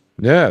 Yeah.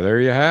 Yeah, there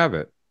you have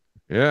it.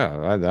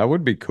 Yeah, that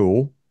would be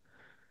cool.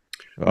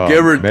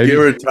 Give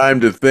her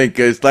time to think.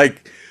 It's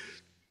like,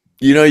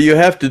 you know, you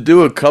have to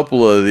do a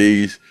couple of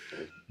these.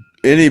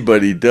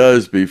 Anybody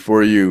does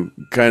before you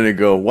kind of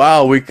go,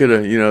 wow, we could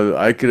have, you know,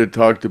 I could have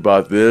talked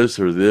about this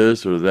or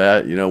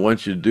that. You know,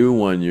 once you do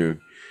one, you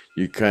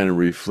kind of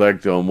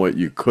reflect on what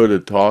you could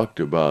have talked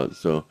about.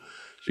 So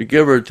you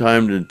give her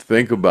time to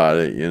think about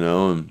it, you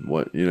know, and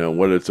what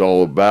it's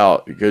all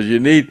about, because you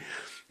need,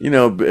 you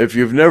know, if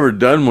you've never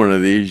done one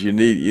of these, you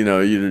need, you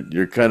know,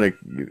 you're kind of,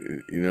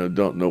 you know,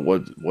 don't know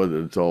what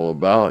it's all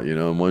about, you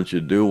know, and once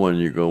you do one,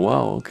 you go,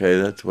 wow, okay,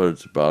 that's what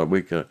it's about.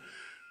 We could have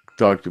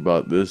talked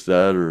about this,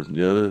 that, or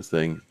the other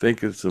thing.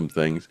 Think of some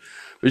things.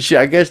 But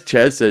I guess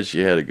Chad said she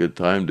had a good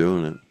time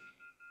doing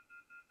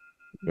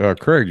it.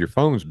 Craig, your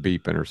phone's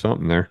beeping or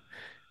something there.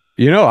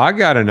 You know, I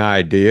got an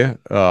idea.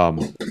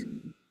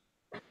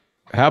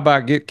 How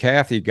about get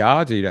Kathy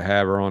Godsey to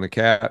have her on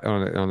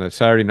the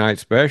Saturday night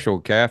special?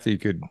 Kathy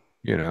could,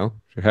 you know,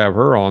 have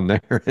her on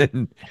there,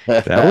 and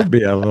that would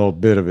be a little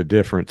bit of a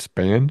different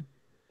spin.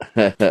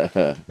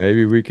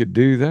 Maybe we could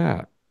do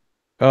that.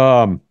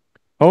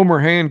 Homer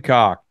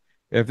Hancock,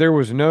 if there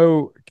was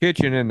no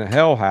kitchen in the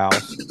Hell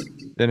House,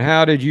 then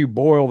how did you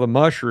boil the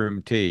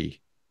mushroom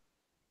tea?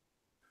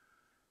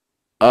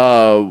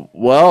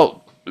 Well,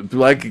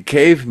 like a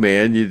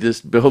caveman, you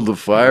just build a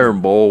fire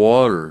and boil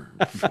water.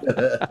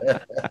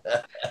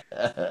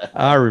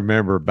 I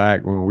remember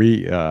back when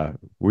we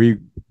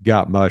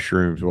got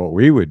mushrooms, what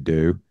we would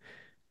do.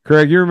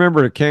 Craig, you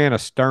remember a can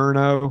of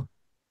Sterno?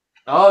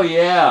 Oh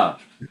yeah.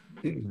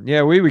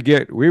 Yeah, we would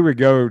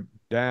go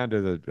down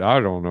to I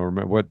don't know,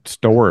 remember what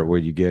store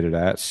would you get it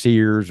at,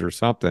 Sears or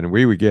something, and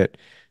we would get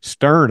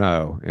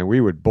Sterno, and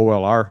we would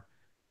boil our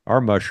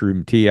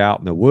mushroom tea out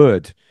in the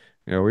woods.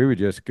 You know, we would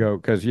just go,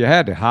 because you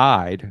had to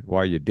hide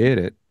while you did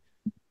it,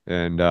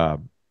 and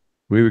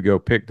we would go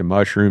pick the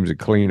mushrooms and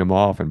clean them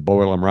off and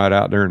boil them right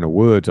out there in the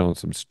woods on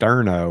some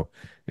Sterno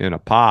in a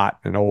pot,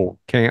 an old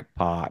camp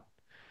pot.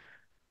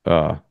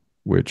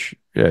 Which,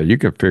 yeah, you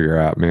can figure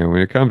out, man.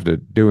 When it comes to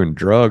doing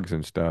drugs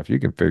and stuff, you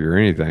can figure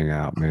anything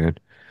out, man.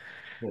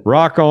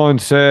 Rock On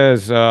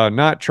says,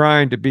 not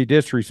trying to be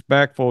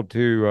disrespectful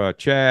to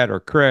Chad or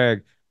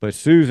Craig, but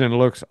Susan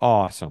looks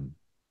awesome.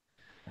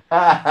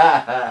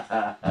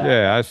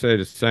 Yeah, I say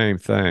the same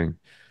thing.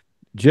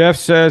 Jeff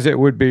says it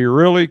would be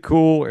really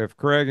cool if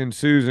Craig and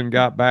Susan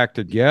got back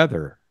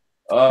together.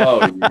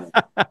 Oh,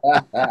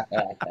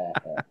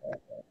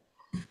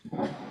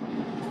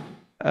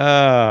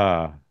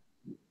 yeah.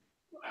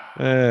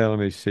 Let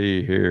me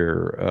see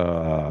here.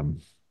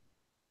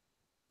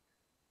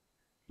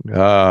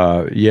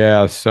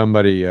 Yeah,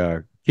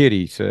 somebody,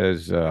 Kitty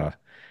says,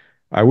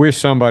 I wish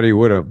somebody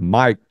would have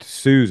mic'd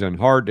Susan.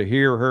 Hard to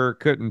hear her.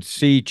 Couldn't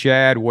see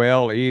Chad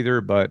well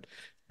either, but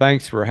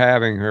thanks for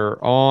having her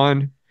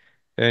on.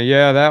 And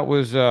yeah, that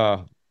was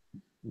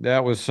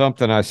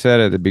something I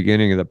said at the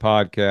beginning of the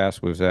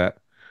podcast, was that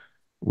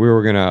we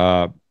were going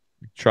to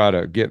try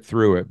to get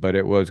through it, but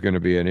it was going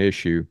to be an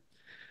issue.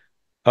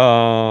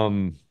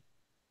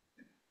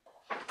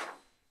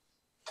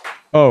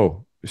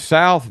 Oh,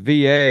 South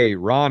VA,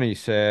 Ronnie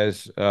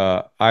says,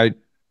 I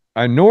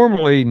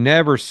normally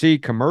never see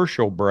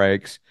commercial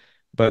breaks,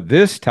 but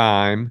this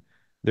time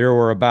there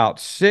were about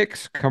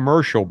 6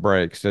 commercial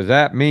breaks. Does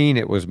that mean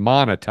it was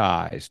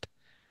monetized?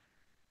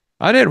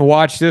 I didn't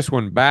watch this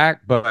one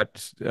back,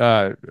 but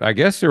I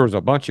guess there was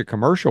a bunch of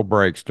commercial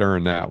breaks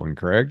during that one,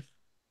 Craig.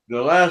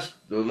 The last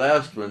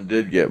one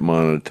did get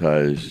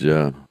monetized,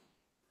 yeah.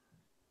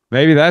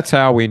 Maybe that's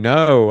how we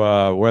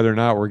know whether or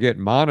not we're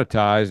getting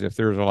monetized, if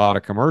there's a lot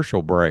of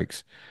commercial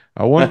breaks.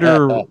 I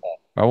wonder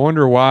I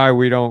wonder why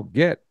we don't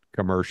get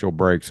commercial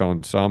breaks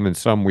on some, and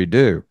some we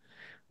do,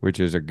 which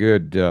is a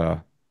good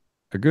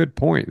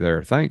point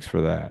there. Thanks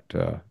for that.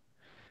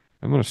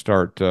 I'm going to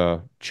start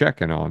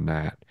checking on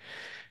that.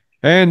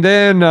 And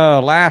then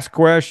last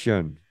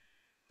question.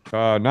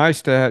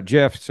 Nice to have,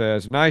 Jeff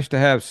says, nice to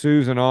have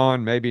Susan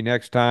on. Maybe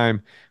next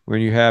time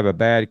when you have a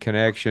bad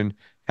connection,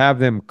 have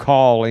them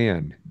call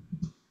in.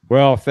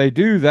 Well, if they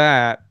do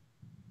that,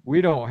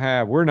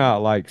 we're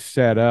not like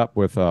set up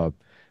with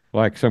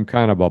like some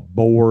kind of a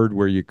board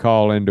where you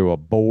call into a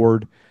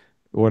board.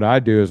 What I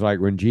do is like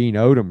when Gene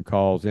Odom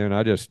calls in,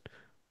 I just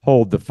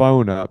hold the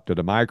phone up to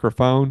the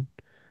microphone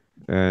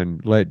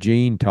and let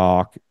Gene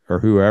talk or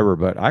whoever,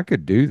 but I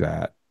could do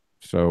that.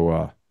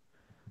 So,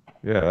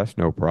 yeah, that's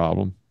no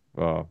problem.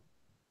 Uh,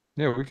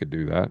 yeah, we could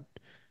do that.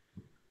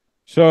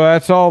 So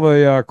that's all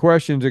the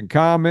questions and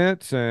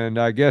comments, and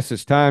I guess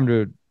it's time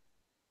to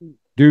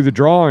do the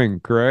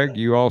drawing. Craig,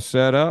 you all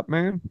set up,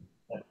 man?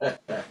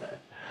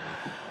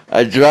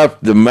 I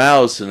dropped the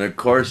mouse, and of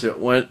course it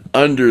went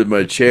under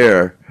my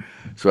chair,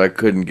 so I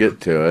couldn't get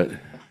to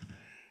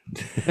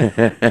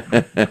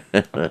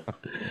it.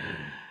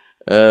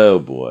 Oh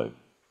boy.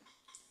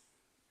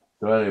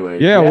 So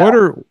anyway, yeah.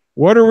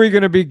 What are we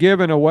going to be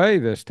giving away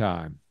this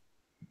time?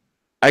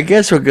 I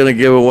guess we're gonna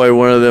give away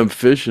one of them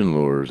fishing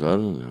lures. I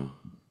don't know.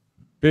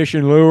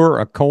 Fishing lure,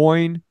 a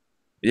coin,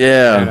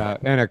 Yeah,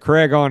 and a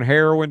Craig on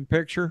heroin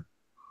picture,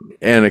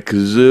 and a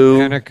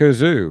kazoo. and a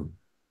kazoo.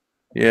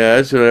 Yeah,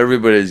 that's what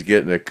everybody's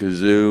getting, a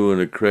kazoo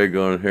and a Craig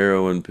on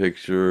heroin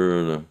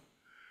picture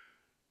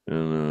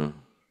and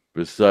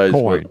besides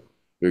Coin.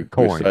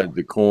 besides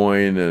the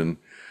coin and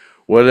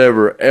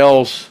whatever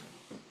else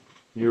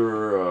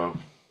you're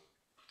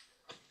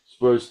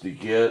supposed to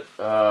get.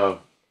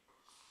 While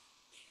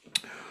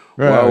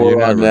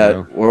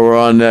we're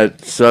on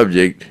that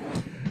subject,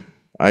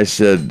 I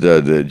said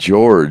that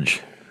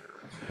George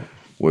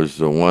was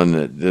the one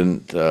that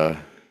didn't.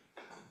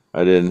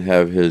 I didn't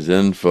have his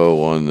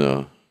info on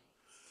the.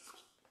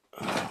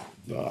 Oh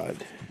God.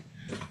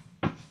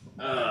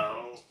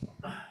 Oh.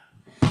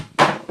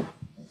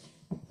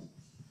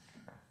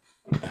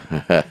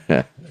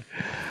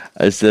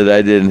 I said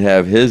I didn't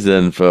have his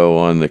info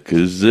on the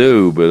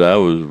kazoo, but I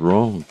was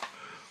wrong.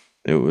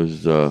 It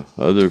was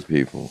other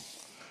people.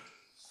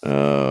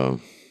 Yeah,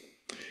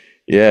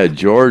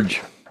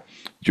 George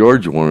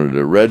wanted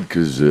a red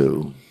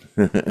kazoo.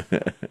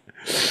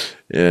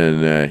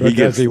 And he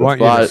gets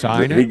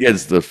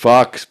the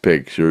fox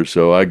picture,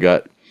 so I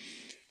got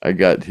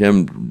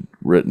him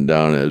written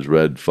down as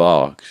Red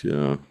Fox, you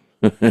know.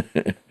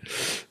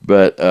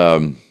 But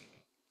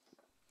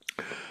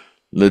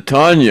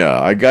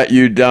Latanya, I got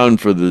you down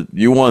for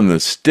you won the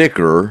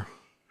sticker,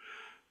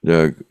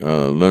 the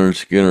Lynyrd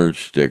Skynyrd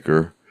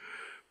sticker,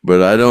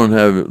 but I don't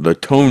have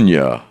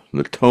Latonia.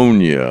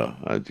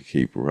 I have to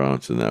keep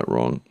pronouncing that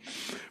wrong.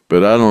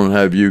 But I don't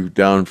have you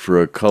down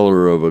for a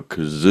color of a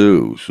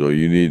kazoo, so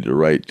you need to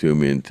write to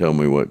me and tell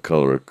me what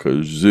color of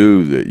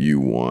kazoo that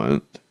you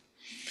want.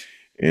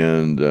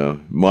 And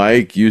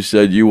Mike, you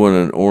said you want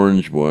an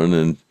orange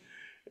one,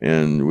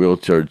 and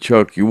Wheelchair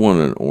Chuck, you want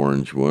an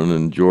orange one,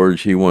 and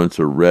George, he wants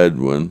a red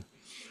one.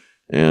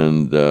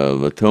 And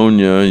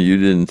Latonia, you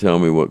didn't tell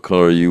me what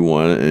color you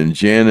wanted. And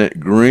Janet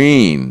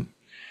Green,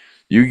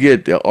 you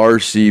get the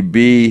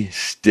RCB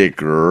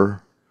sticker.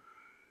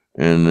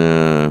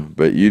 And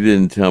but you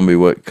didn't tell me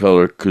what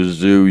color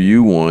kazoo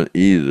you want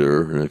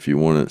either, and if you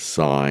want it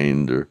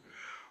signed or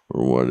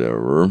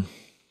whatever.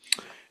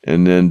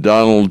 And then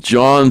Donald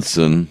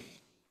Johnson,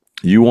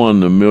 you won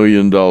the $1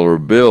 million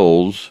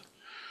bills,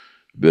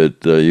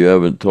 but you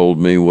haven't told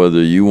me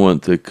whether you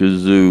want the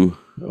kazoo.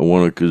 I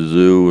want a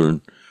kazoo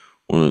and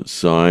want it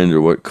signed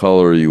or what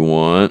color you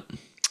want.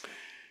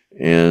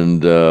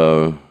 And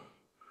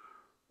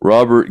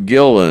Robert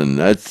Gillen,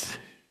 that's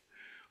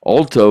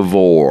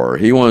Altavor,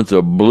 he wants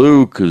a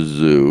blue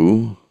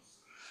kazoo.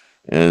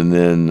 And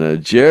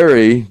then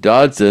Jerry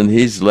Dodson,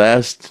 he's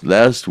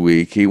last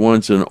week, he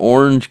wants an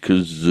orange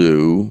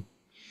kazoo.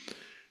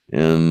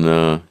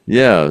 And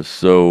yeah,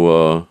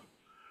 so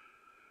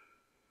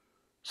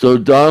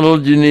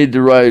Donald, you need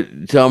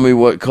to tell me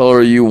what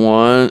color you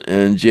want,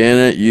 and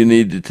Janet, you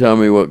need to tell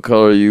me what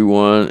color you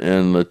want,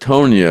 and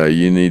Latonia,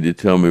 you need to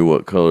tell me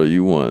what color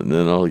you want, and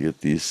then I'll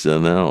get these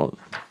sent out.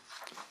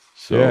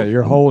 So, yeah,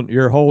 you're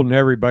holding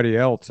everybody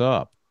else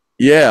up.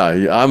 Yeah,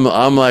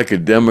 I'm like a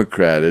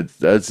Democrat.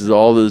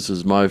 All this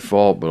is my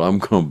fault, but I'm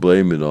gonna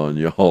blame it on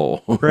y'all.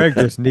 Craig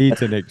just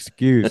needs an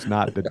excuse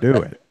not to do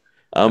it.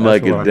 I'm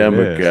like a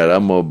Democrat.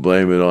 I'm gonna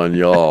blame it on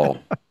y'all,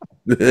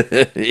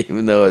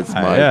 even though it's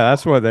my. Yeah,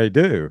 that's what they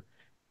do.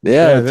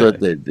 Yeah, that's what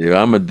they do.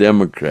 I'm a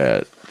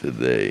Democrat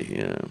today.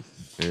 Yeah.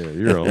 Yeah,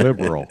 you're a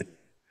liberal.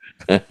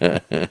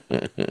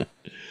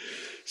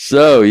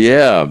 So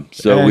yeah,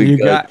 so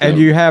and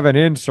you have an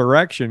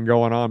insurrection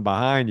going on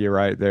behind you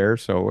right there.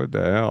 So what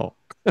the hell?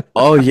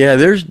 Oh yeah,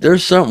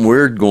 there's something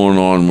weird going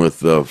on with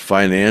the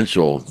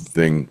financial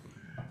thing.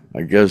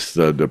 I guess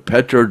the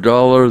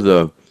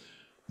petrodollar,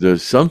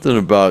 there's something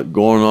about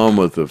going on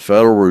with the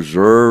Federal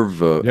Reserve.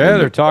 Yeah,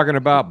 they're talking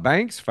about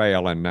banks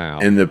failing now.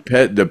 And the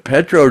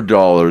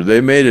petrodollar,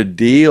 they made a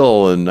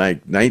deal in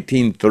like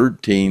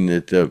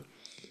 1913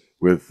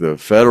 with the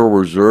Federal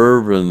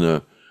Reserve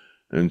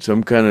and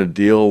some kind of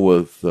deal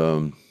with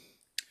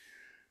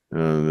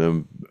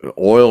the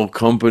oil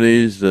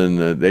companies,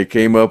 and they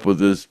came up with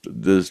this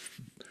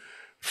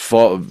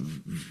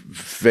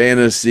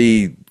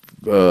fantasy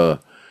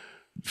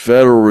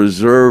Federal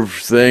Reserve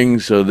thing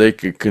so they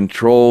could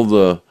control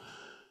the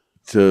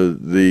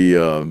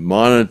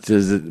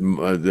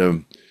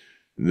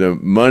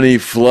money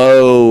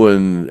flow,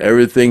 and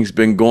everything's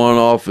been going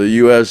off the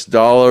U.S.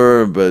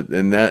 dollar,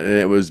 and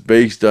it was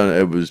based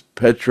on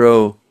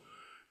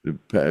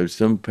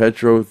some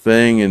petro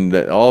thing, and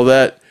all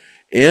that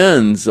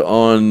ends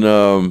on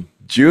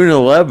June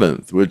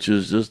 11th, which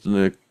is just in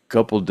a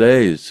couple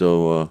days.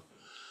 So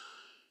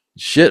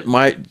shit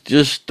might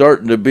just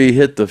starting to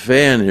hit the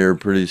fan here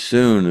pretty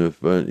soon.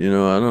 But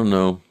I don't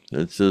know.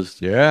 It's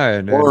just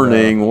and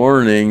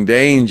warning,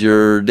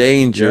 danger.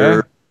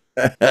 Yeah.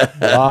 A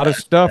lot of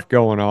stuff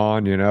going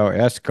on,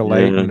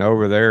 escalating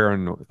over there,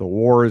 and the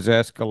war is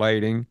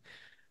escalating.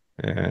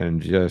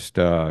 And just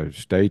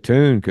stay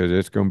tuned, because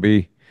it's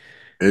crazy.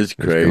 It's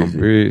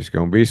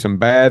going to be some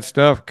bad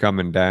stuff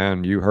coming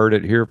down. You heard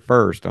it here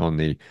first on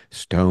the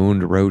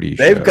Stoned Roadie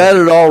Show. They've got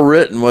it all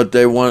written what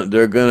they're going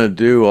to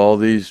do. All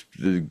the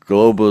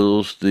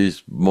globals,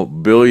 these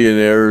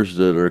billionaires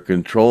that are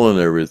controlling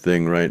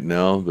everything right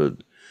now, but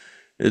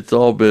it's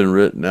all been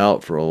written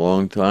out for a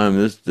long time.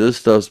 This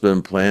stuff's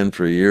been planned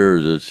for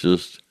years. It's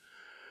just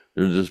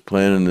they're just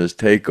planning this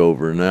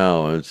takeover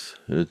now.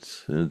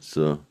 It's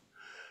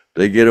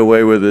they get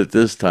away with it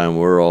this time,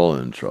 we're all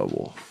in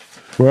trouble.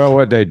 Well,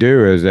 what they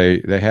do is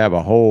they have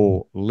a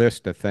whole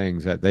list of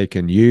things that they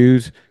can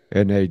use,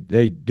 and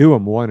they do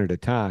them one at a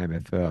time.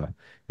 If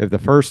the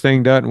first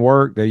thing doesn't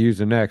work, they use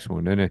the next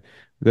one, and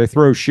they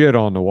throw shit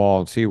on the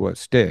wall and see what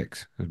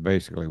sticks. Is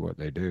basically what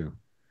they do.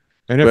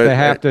 And if they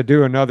have to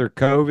do another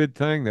COVID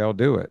thing, they'll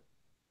do it.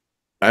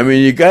 I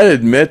mean, you got to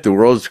admit the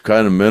world's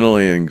kind of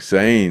mentally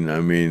insane.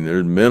 I mean,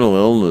 their mental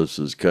illness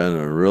is kind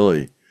of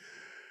really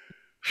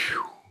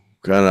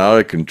kind of out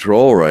of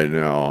control right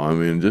now. I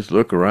mean, just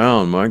look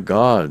around. My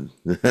God.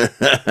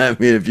 I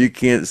mean, if you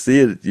can't see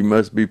it, you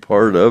must be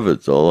part of it.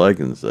 That's all I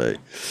can say.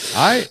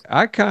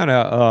 I kind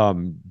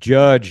of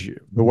judge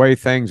the way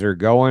things are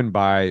going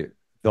by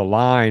the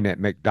line at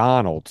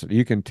McDonald's.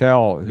 You can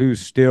tell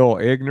who's still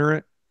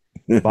ignorant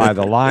by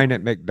the line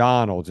at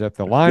McDonald's. If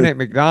the line at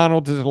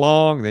McDonald's is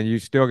long, then you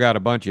still got a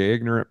bunch of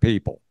ignorant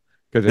people.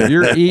 Because if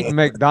you're eating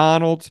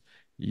McDonald's,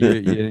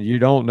 you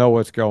don't know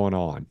what's going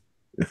on.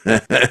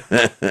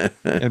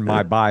 In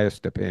my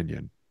biased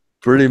opinion.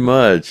 Pretty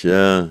much,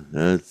 yeah.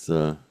 That's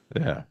yeah.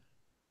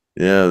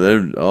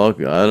 They're all,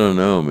 I don't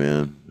know,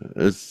 man.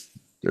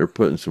 They're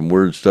putting some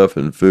weird stuff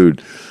in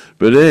food.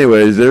 But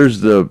anyways,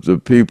 there's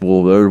the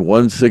people. There's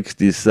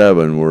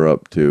 167 we're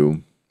up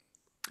to.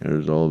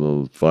 There's all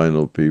those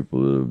final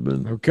people that have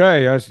been.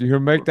 Okay, you'll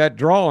make that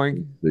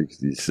drawing.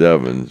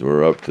 67s.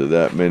 We're up to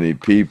that many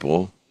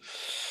people.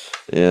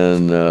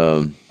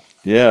 And,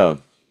 yeah.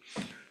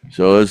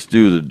 So let's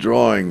do the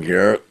drawing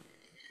here.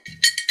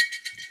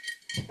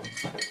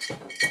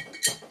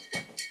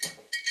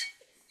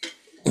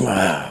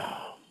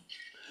 Wow.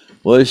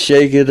 Let's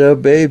shake it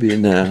up, baby,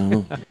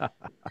 now.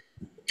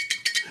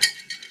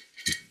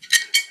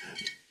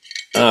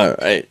 All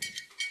right.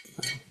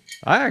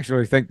 I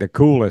actually think the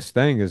coolest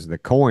thing is the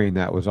coin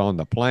that was on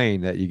the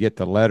plane that you get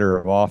the letter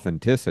of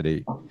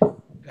authenticity.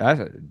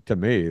 To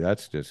me,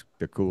 that's just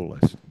the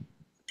coolest.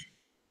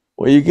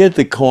 Well, you get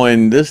the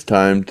coin this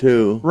time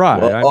too,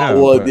 right? Well, I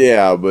know. Well,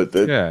 yeah, but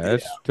to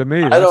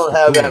me, I don't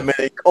have that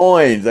many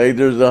coins.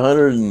 There's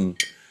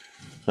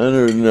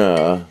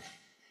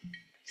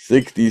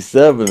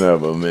 167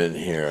 of them in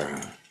here.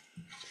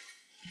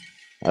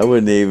 I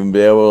wouldn't even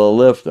be able to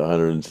lift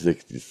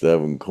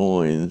 167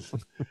 coins.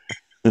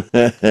 All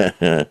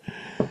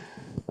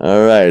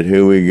right,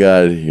 who we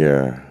got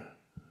here?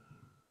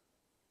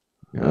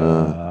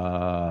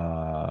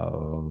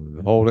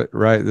 Hold it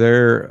right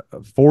there.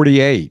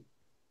 48.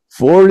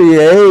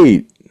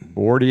 48.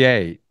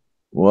 48.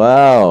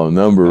 Wow,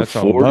 number That's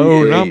 48. a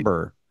low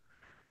number.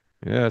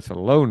 Yeah, it's a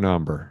low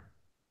number.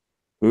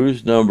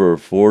 Who's number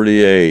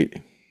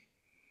 48?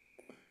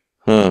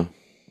 Huh.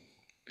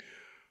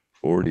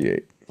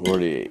 48.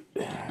 48.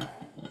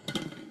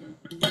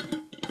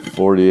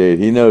 48.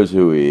 He knows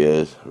who he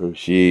is, or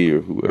she, or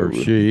whoever. Or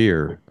she,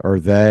 or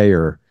they,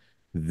 or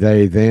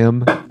they,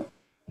 them.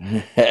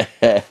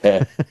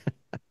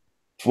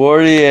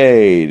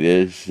 48.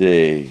 Let's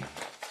see.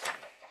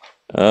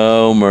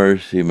 Oh,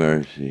 mercy,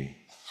 mercy.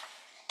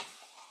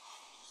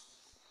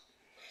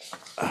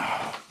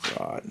 Oh,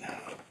 God.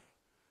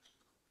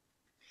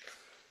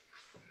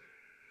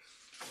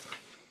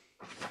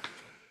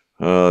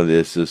 Oh,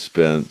 the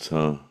suspense,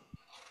 huh?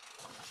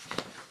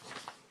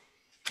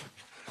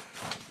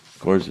 Of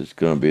course, it's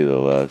going to be the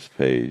last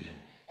page.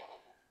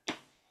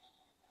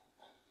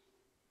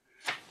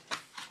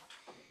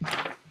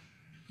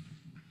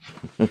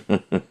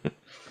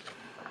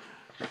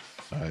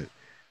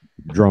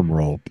 Drum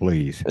roll,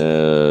 please.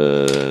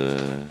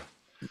 Oh,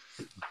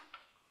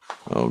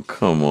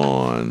 come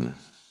on.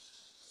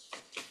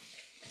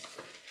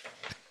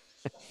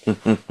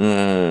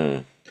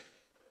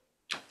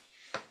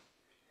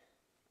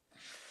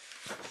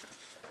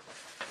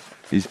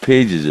 These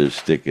pages are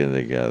sticking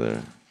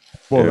together.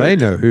 Well, they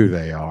know who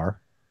they are.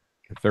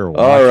 If they're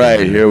All right,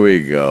 watching. here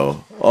we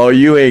go. Oh,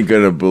 you ain't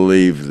going to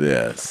believe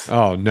this.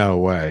 Oh, no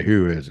way.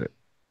 Who is it?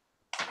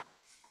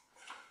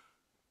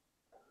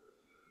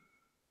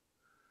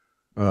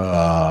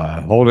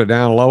 Hold it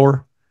down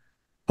lower.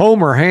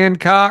 Homer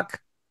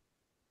Hancock.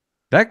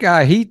 That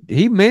guy,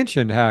 he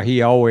mentioned how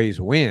he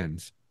always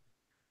wins.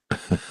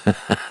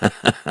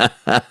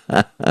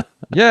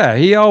 Yeah,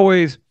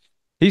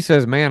 he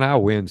says, man, I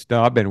win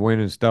stuff. I've been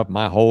winning stuff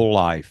my whole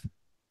life.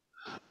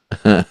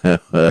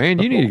 Man,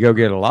 you need to go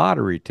get a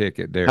lottery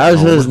ticket there. How's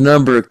Homer. his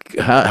number?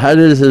 How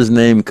does his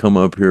name come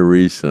up here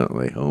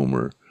recently,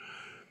 Homer?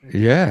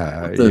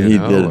 Yeah. I thought he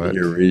did it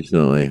here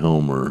recently,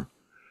 Homer.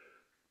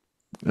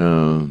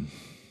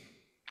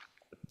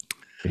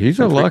 He's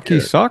a lucky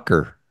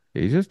sucker.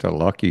 He's just a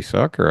lucky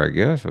sucker, I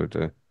guess.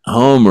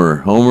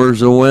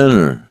 Homer's a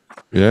winner.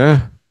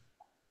 Yeah.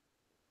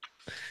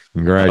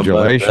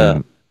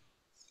 Congratulations,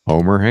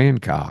 Homer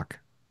Hancock.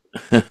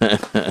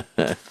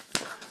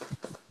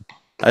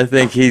 I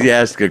think he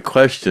asked a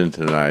question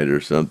tonight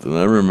or something.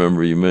 I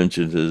remember you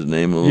mentioned his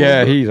name a little bit.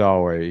 Yeah, he's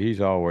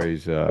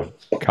always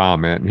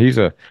commenting.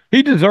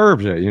 He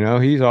deserves it, you know.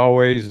 He's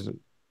always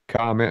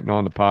commenting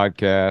on the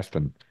podcast,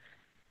 and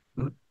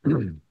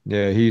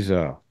yeah, he's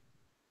a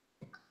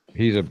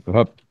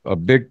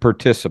big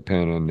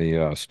participant in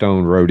the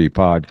Stone Roadie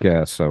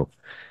podcast. So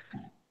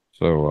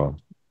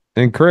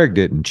and Craig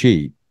didn't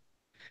cheat.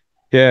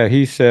 Yeah,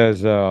 he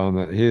says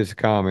his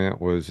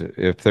comment was,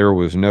 if there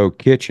was no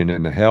kitchen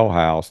in the Hell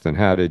House, then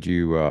how did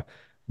you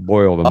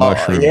boil the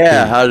mushroom?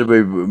 Yeah, tea? how did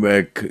we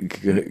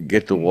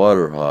get the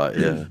water hot?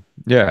 Yeah.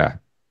 Yeah.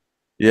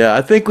 Yeah,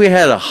 I think we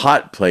had a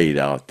hot plate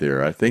out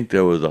there. I think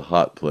there was a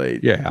hot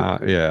plate. Yeah,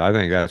 I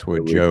think that's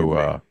what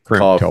Joe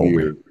Crimp told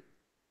me.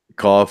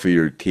 Coffee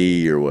or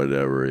tea or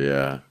whatever,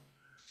 yeah.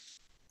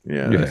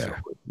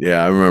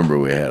 Yeah, I remember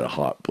we had a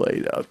hot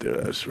plate out there.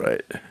 That's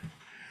right.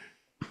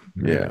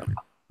 Yeah.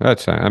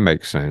 That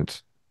makes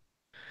sense.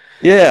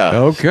 Yeah.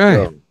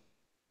 Okay.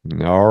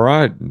 All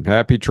right.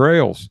 Happy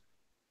trails.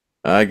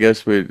 I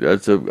guess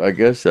that's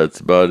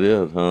about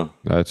it, huh?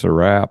 That's a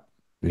wrap.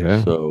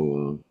 Yeah.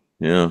 So,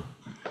 yeah.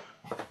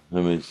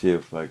 Let me see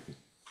if I can.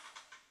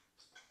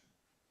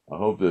 I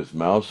hope this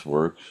mouse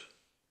works.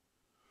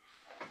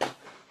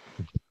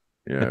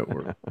 Yeah, it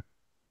worked.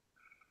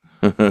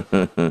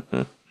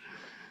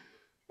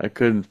 I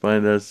couldn't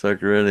find that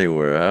sucker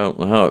anywhere. I don't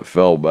know how it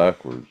fell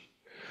backwards.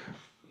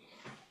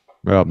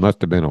 Well, it must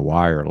have been a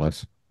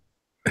wireless.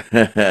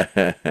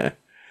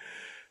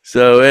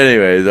 So,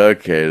 anyways,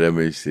 okay, let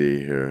me see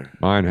here.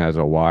 Mine has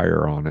a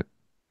wire on it.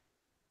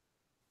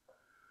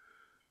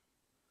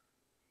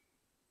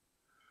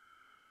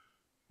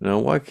 Now,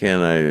 why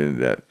can't I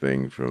end that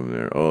thing from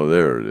there? Oh,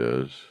 there it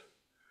is.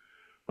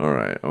 All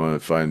right, I want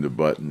to find the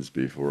buttons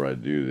before I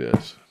do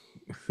this.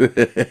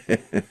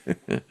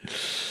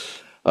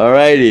 All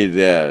righty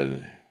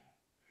then.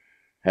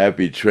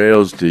 Happy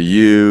trails to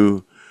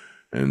you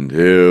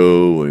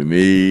until we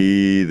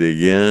meet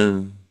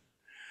again.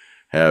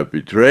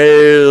 Happy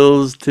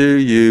trails to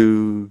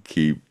you.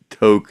 Keep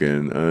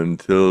token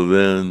until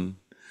then.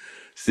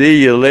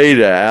 See you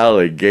later,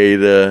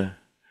 alligator.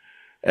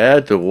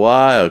 At the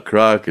wild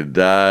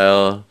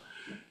crocodile.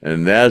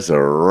 And that's a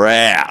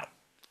wrap.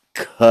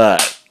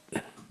 Cut.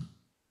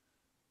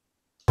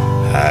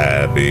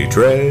 Happy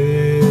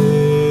trails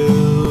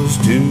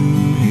to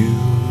you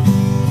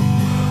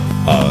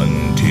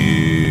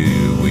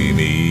until we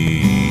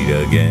meet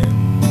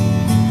again.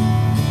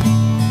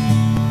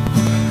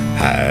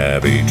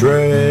 Happy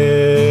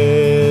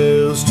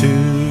trails to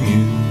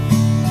you.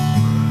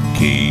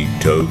 Keep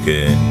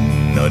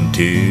token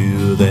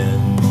until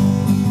then.